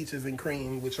is peaches and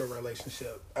cream with your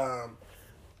relationship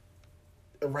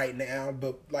right now.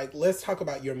 But, like, let's talk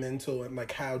about your mental and,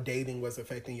 like, how dating was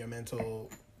affecting your mental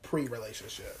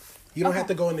pre-relationship. You don't have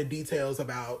to go into details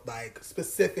about, like,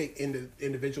 specific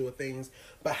individual things,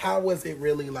 but how was it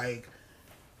really, like,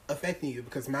 affecting you?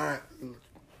 Because are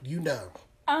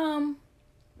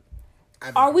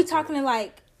we talking in,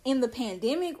 like, in the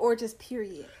pandemic or just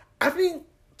period? I think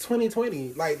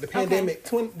 2020, like the pandemic,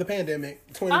 the pandemic,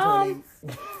 2020.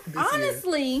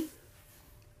 Honestly,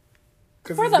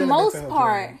 for the most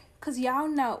part, because y'all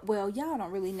know, well, y'all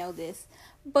don't really know this,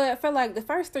 but for like the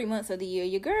first 3 months of the year,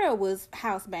 your girl was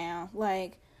housebound.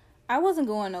 Like, I wasn't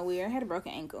going nowhere. I had a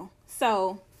broken ankle.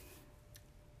 So,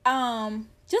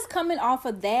 just coming off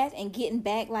of that and getting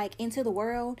back like into the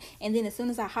world, and then as soon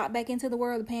as I hopped back into the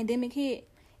world, the pandemic hit.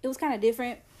 It was kind of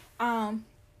different.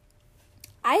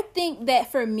 I think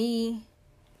that for me,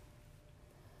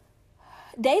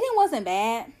 dating wasn't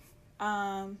bad.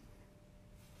 I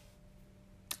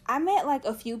met like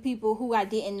a few people who I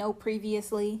didn't know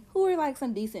previously, who were like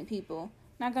some decent people.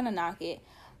 Not gonna knock it,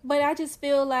 but I just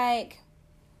feel like,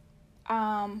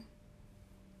 well,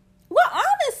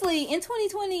 honestly, in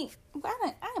 2020, I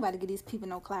ain't about to give these people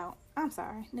no clout. I'm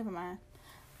sorry, never mind.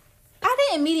 I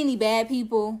didn't meet any bad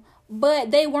people, but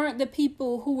they weren't the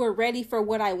people who were ready for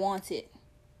what I wanted.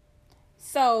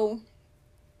 So,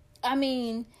 I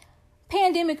mean,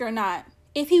 pandemic or not,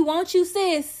 if he wants you,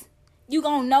 sis, you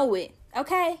gonna know it,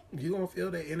 okay? You gonna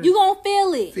feel that energy. You gonna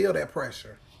feel it. Feel that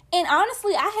pressure. And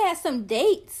honestly, I had some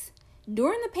dates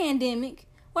during the pandemic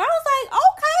where I was like,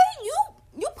 okay,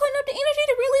 you putting up the energy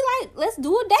to really, like, let's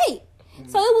do a date.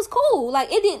 So it was cool. Like,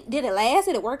 did it last?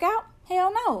 Did it work out?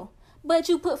 Hell no. But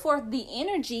you put forth the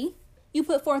energy. You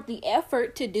put forth the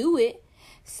effort to do it.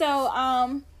 So,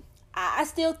 I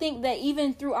still think that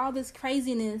even through all this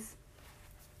craziness,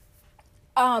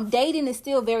 dating is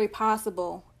still very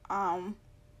possible.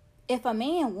 If a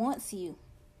man wants you,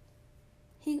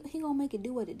 he gonna make it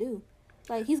do what it do.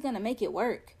 Like, he's gonna make it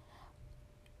work.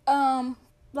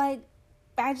 Like,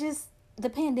 the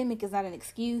pandemic is not an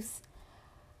excuse.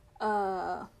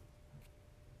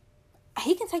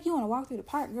 He can take you on a walk through the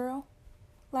park, girl.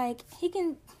 Like, he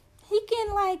can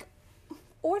like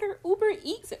order Uber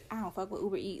Eats. I don't fuck with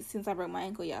Uber Eats since I broke my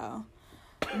ankle, y'all.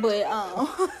 But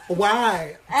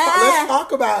why? Let's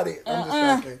talk about it. I'm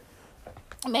just joking.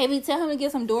 Maybe tell him to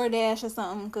get some DoorDash or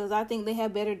something, because I think they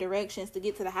have better directions to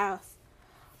get to the house.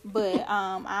 But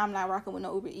I'm not rocking with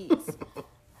no Uber Eats.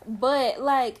 But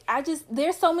like,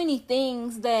 there's so many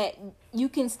things that you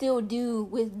can still do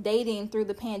with dating through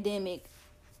the pandemic.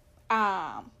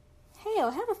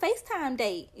 Hell, have a FaceTime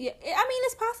date. I mean,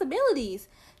 it's possibilities.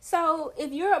 So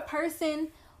if you're a person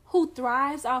who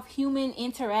thrives off human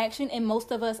interaction, and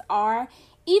most of us are,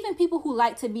 even people who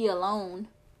like to be alone,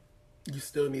 you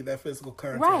still need that physical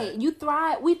contact. Right.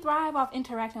 We thrive off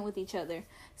interacting with each other.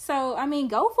 So, I mean,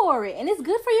 go for it. And it's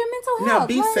good for your mental health. Now,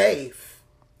 be safe.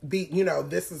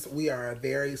 We are a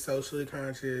very socially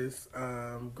conscious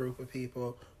group of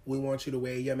people. We want you to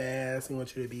wear your mask. We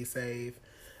want you to be safe.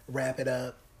 Wrap it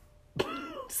up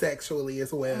sexually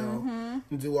as well.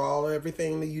 Mm-hmm. Do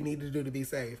everything that you need to do to be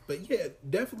safe. But yeah,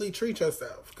 definitely treat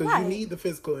yourself, because you need the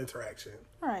physical interaction.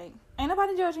 Right. Ain't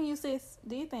nobody judging you, sis.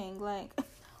 Do your thing. Like,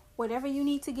 whatever you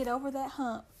need to get over that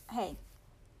hump, hey,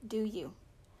 do you.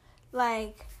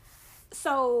 Like,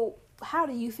 so how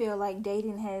do you feel like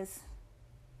dating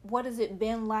what has it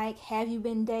been like? Have you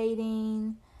been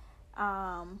dating?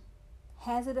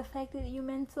 Has it affected you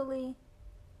mentally?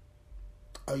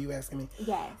 Oh, you asking me?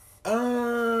 Yes.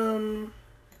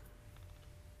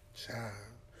 Child.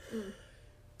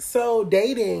 So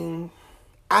dating,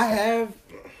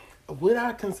 would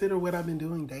I consider what I've been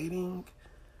doing dating?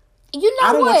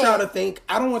 I don't want y'all to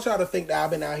think that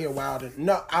I've been out here wilding.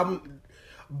 No,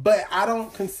 but I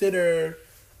don't consider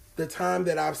the time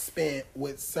that I've spent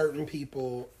with certain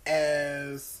people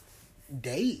as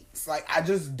dates. Like, I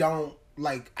just don't,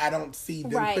 I don't see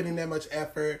them putting that much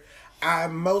effort. I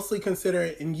mostly consider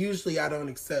it, and usually I don't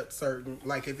accept certain,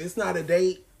 if it's not a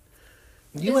date,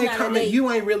 you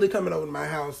ain't really coming over to my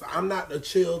house. I'm not the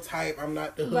chill type. I'm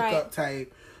not the hookup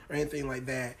type or anything like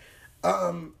that.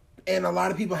 And a lot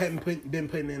of people haven't been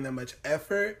putting in that much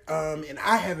effort. And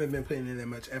I haven't been putting in that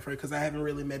much effort because I haven't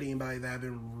really met anybody that I've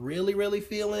been really, really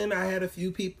feeling. I had a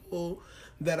few people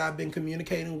that I've been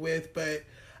communicating with, but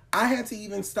I had to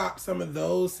even stop some of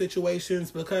those situations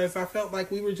because I felt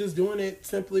like we were just doing it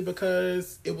simply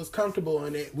because it was comfortable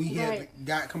and we had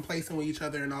got complacent with each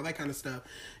other and all that kind of stuff.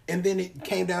 And then it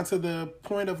came down to the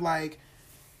point of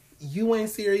you ain't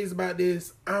serious about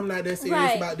this. I'm not that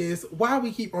serious about this. Why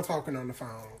we keep on talking on the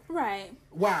phone? Right.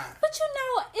 Why? But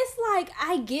it's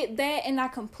I get that and I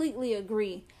completely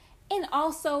agree. And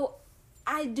also,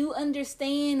 I do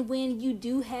understand when you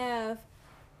do have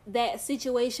that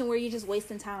situation where you're just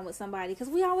wasting time with somebody, because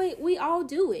we all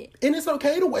do it. And it's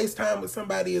okay to waste time with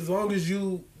somebody as long as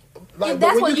you Like, if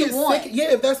that's when what you get want. sick,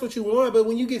 if that's what you want, but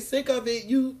when you get sick of it,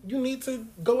 you need to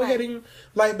go ahead and,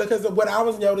 like, because of what I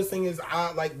was noticing is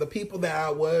the people that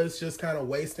I was just kind of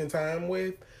wasting time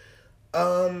with,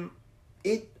 I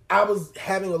was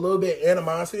having a little bit of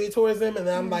animosity towards them, and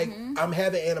I'm like, I'm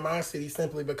having animosity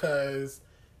simply because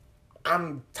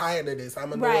I'm tired of this.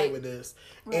 I'm annoyed with this.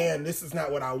 Right. And this is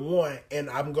not what I want. And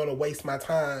I'm going to waste my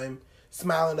time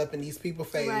smiling up in these people's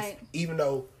face, even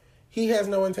though he has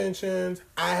no intentions,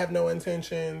 I have no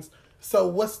intentions. So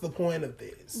what's the point of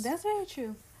this? That's very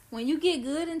true. When you get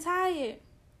good and tired,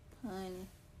 honey.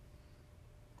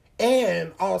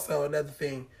 And also another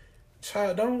thing,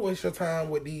 child, don't waste your time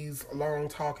with these long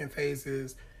talking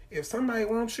phases. If somebody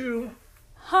wants you,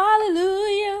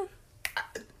 hallelujah.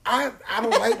 I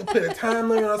don't like to put a time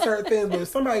limit on certain things, but if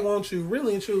somebody wants you,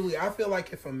 really and truly, I feel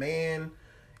like if a man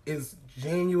is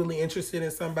genuinely interested in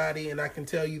somebody, and I can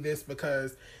tell you this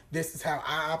because this is how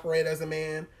I operate as a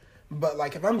man, but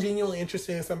like if I'm genuinely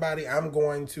interested in somebody, I'm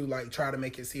going to like try to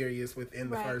make it serious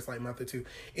within the first like month or two.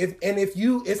 If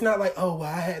you, it's not like, oh, well,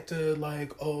 I had to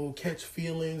like, catch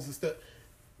feelings and stuff.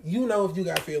 You know, if you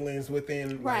got feelings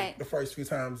within like the first few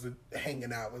times of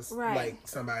hanging out with like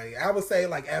somebody, I would say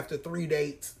like after 3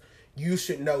 dates, you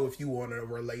should know if you want a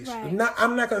relationship.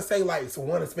 I'm not gonna say like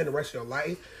want to spend the rest of your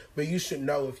life, but you should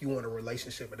know if you want a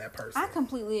relationship with that person. I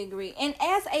completely agree. And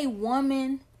as a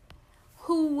woman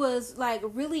who was like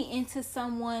really into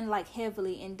someone like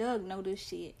heavily, and Doug know this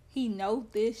shit. He know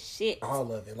this shit.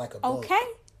 All of it, like a book. Okay,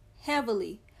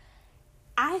 heavily.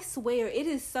 I swear it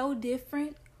is so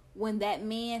different when that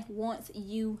man wants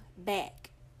you back.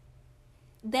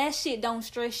 That shit don't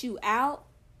stress you out.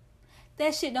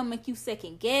 That shit don't make you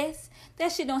second guess.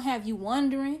 That shit don't have you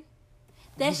wondering.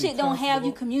 That shit don't have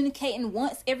you communicating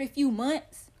once every few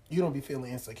months. You don't be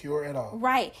feeling insecure at all.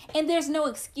 Right. And there's no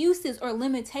excuses or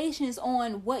limitations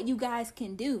on what you guys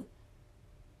can do.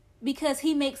 Because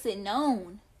he makes it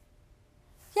known.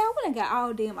 Yeah, we done got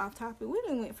all damn off topic. We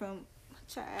done went from...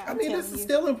 Child, I mean, this is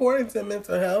still important to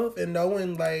mental health and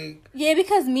knowing, like... Yeah,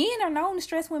 because men are known to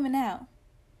stress women out.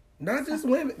 Not just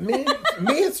women. Men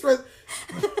stress...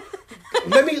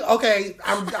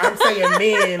 I'm saying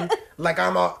men, like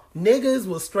niggas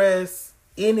will stress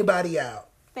anybody out.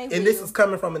 And this is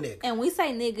coming from a nigga. And we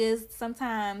say niggas,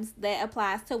 sometimes that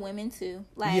applies to women too.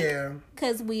 Like,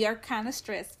 because we are kind of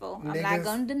stressful. I'm not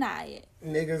going to deny it.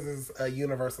 Niggas is a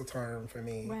universal term for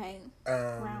me. Right.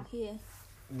 Around here.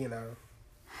 You know.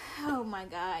 Oh my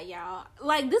God, y'all.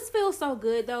 Like, this feels so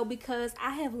good though, because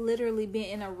I have literally been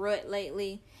in a rut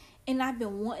lately. And I've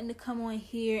been wanting to come on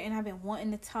here, and I've been wanting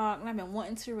to talk, and I've been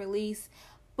wanting to release.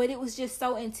 But it was just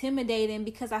so intimidating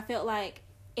because I felt like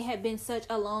it had been such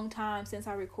a long time since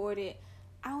I recorded.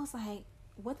 I was like,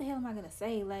 what the hell am I going to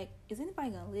say? Like, is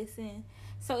anybody going to listen?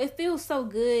 So it feels so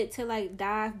good to like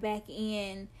dive back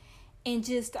in and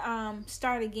just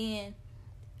start again.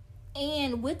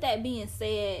 And with that being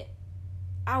said,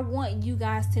 I want you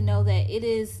guys to know that it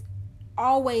is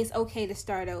always okay to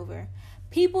start over.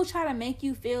 People try to make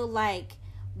you feel like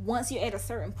once you're at a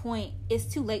certain point, it's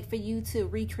too late for you to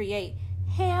recreate.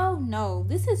 Hell no.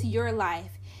 This is your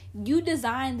life. You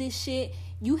design this shit.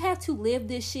 You have to live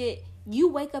this shit. You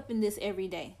wake up in this every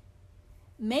day.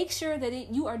 Make sure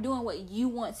that you are doing what you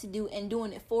want to do and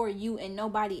doing it for you and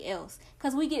nobody else.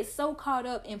 Because we get so caught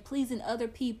up in pleasing other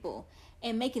people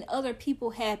and making other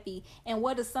people happy. And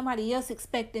what does somebody else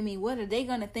expect of me? What are they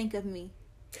going to think of me?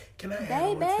 Can I add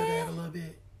on to that a little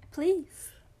bit? Please.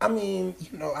 I mean,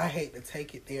 I hate to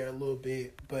take it there a little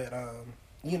bit, but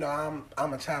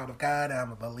I'm a child of God.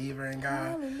 I'm a believer in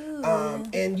God. Hallelujah.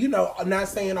 And I'm not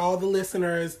saying all the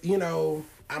listeners,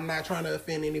 I'm not trying to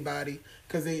offend anybody,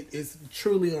 because it is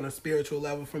truly on a spiritual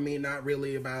level for me, not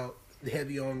really about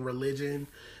heavy on religion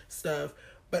stuff.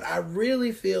 But I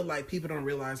really feel like people don't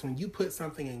realize when you put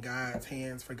something in God's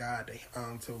hands for God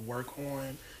to work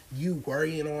on, you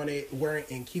worrying on it,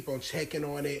 and keep on checking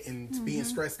on it and being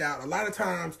stressed out. A lot of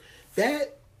times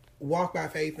that walk by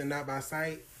faith and not by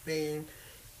sight thing,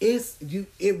 you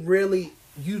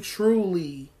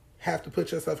truly have to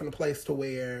put yourself in a place to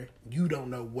where you don't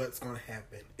know what's going to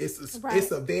happen.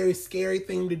 It's a very scary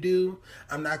thing to do.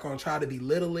 I'm not going to try to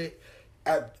belittle it.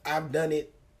 I've done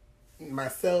it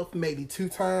myself maybe 2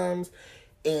 times,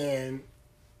 and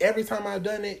every time I've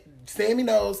done it, Sammy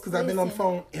knows, because I've been on the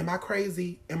phone. Am I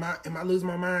crazy? Am I losing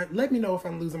my mind? Let me know if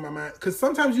I'm losing my mind, because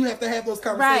sometimes you have to have those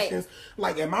conversations.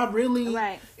 Like, am I really?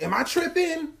 Am I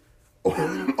tripping?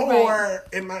 Or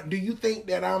do you think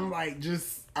that I'm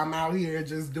I'm out here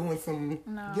just doing some?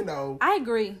 No. I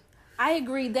agree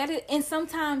that and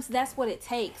sometimes that's what it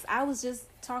takes. I was just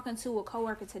talking to a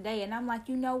coworker today, and I'm like,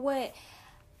 you know what?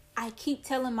 I keep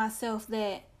telling myself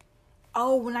that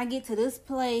oh, when I get to this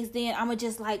place, then I'm going to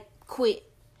just like quit.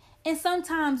 And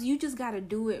sometimes you just got to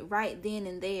do it right then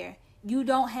and there. You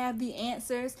don't have the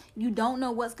answers. You don't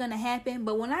know what's going to happen.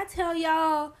 But when I tell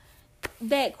y'all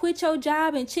that quit your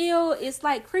job and chill, it's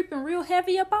like creeping real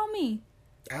heavy up on me.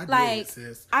 I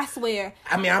sis. I swear.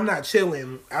 I mean, I'm not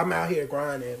chilling. I'm out here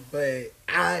grinding. But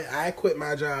I quit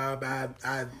my job.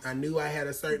 I knew I had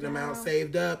a certain amount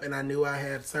saved up, and I knew I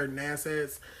had certain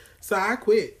assets. So I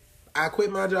quit. I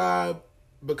quit my job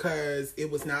because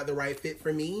it was not the right fit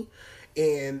for me.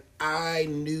 And I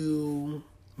knew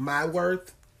my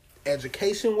worth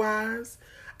education-wise.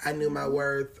 I knew my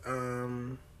worth.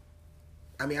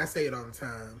 I mean, I say it all the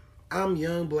time. I'm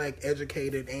young, black,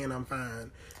 educated, and I'm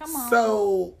fine. Come on.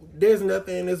 So there's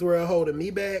nothing in this world holding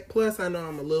me back. Plus, I know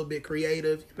I'm a little bit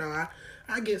creative. You know,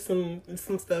 I get some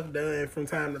stuff done from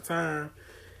time to time.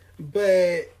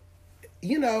 But,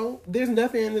 you know, there's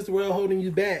nothing in this world holding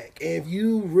you back. And if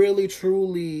you really,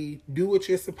 truly do what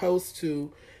you're supposed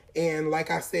to, and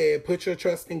like I said, put your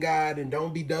trust in God and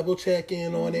don't be double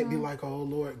checking on it. Be like, oh,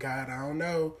 Lord, God, I don't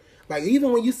know. Like,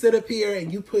 even when you sit up here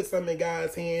and you put something in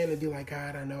God's hand and be like,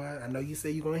 God, I know you say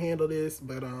you're going to handle this,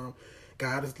 but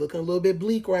God is looking a little bit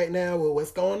bleak right now with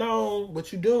what's going on,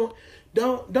 what you doing.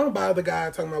 Don't bother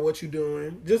God talking about what you're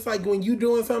doing. Just like when you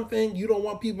doing something, you don't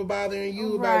want people bothering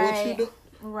you about what you do.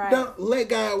 Right. Don't let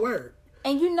God work.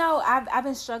 And you know, I've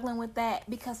been struggling with that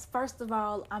because, first of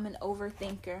all, I'm an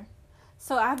overthinker.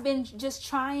 So I've been just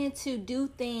trying to do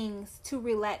things to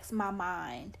relax my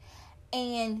mind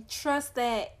and trust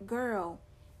that, girl,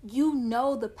 you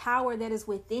know the power that is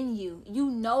within you. You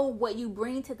know what you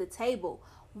bring to the table.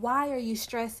 Why are you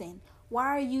stressing? Why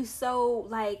are you so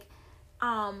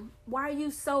why are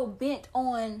you so bent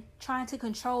on trying to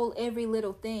control every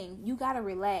little thing? You got to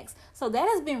relax. So that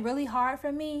has been really hard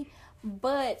for me,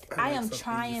 but I am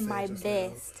trying my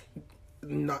best.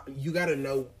 You got to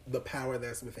know the power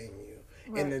that's within you.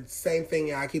 Right. And the same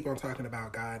thing, I keep on talking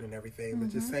about God and everything,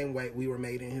 but the same way we were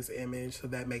made in his image, so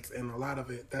that makes, and a lot of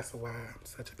it, that's why I'm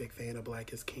such a big fan of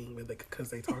Black is King, because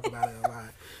they talk about it a lot.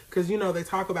 Because, you know, they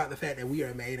talk about the fact that we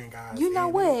are made in God's image. You know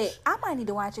what? I might need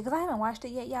to watch it, because I haven't watched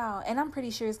it yet, y'all, and I'm pretty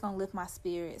sure it's going to lift my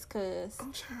spirits, because...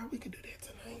 Oh, child, we could do that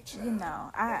tonight,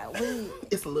 child. You know,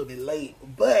 it's a little bit late,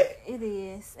 but... It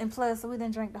is. And plus, we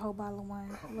done drank the whole bottle of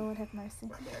wine. Lord have mercy. I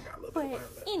got a little but, bit of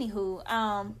wine left.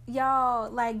 Anywho, y'all,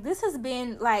 like, this has been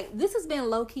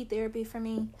low-key therapy for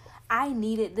me. I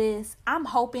needed this. I'm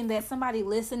hoping that somebody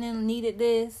listening needed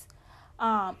this.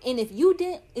 And if you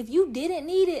didn't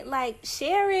need it, like,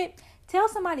 share it. Tell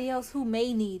somebody else who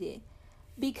may need it.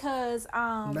 Because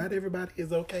not everybody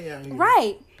is okay out here.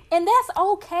 Right. And that's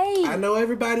okay. I know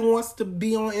everybody wants to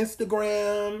be on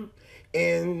Instagram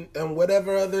and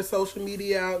whatever other social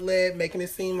media outlet, making it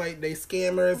seem like they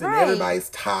scammers and everybody's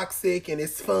toxic and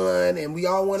it's fun and we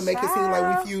all want to make it seem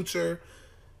like we future.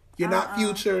 You're not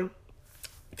future.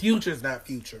 Future's not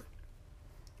future.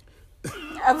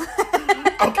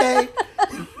 Okay?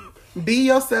 Be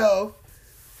yourself.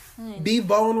 Be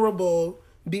vulnerable.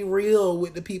 Be real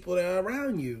with the people that are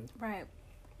around you. Right.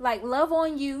 Like, love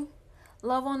on you.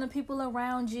 Love on the people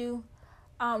around you.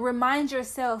 Remind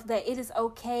yourself that it is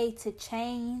okay to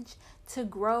change, to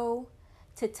grow,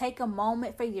 to take a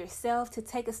moment for yourself, to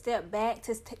take a step back,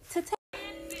 to take...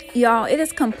 Y'all, it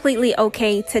is completely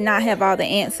okay to not have all the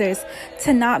answers,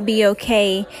 to not be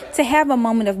okay, to have a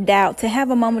moment of doubt, to have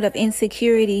a moment of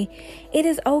insecurity. It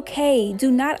is okay.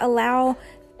 Do not allow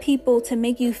people to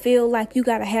make you feel like you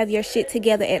got to have your shit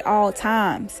together at all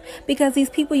times, because these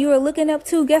people you are looking up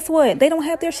to, guess what? They don't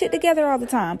have their shit together all the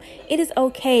time. It is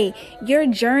okay. Your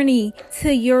journey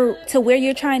to where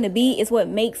you're trying to be is what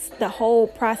makes the whole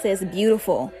process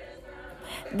beautiful.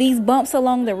 These bumps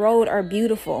along the road are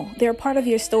beautiful. They're part of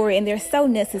your story and they're so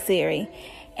necessary.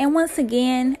 And once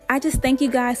again, I just thank you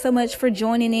guys so much for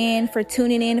joining in, for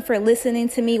tuning in, for listening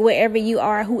to me wherever you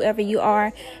are, whoever you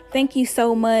are. Thank you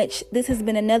so much. This has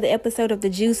been another episode of the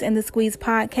Juice and the Squeeze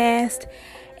podcast.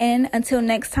 And until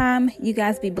next time, you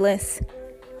guys be blessed.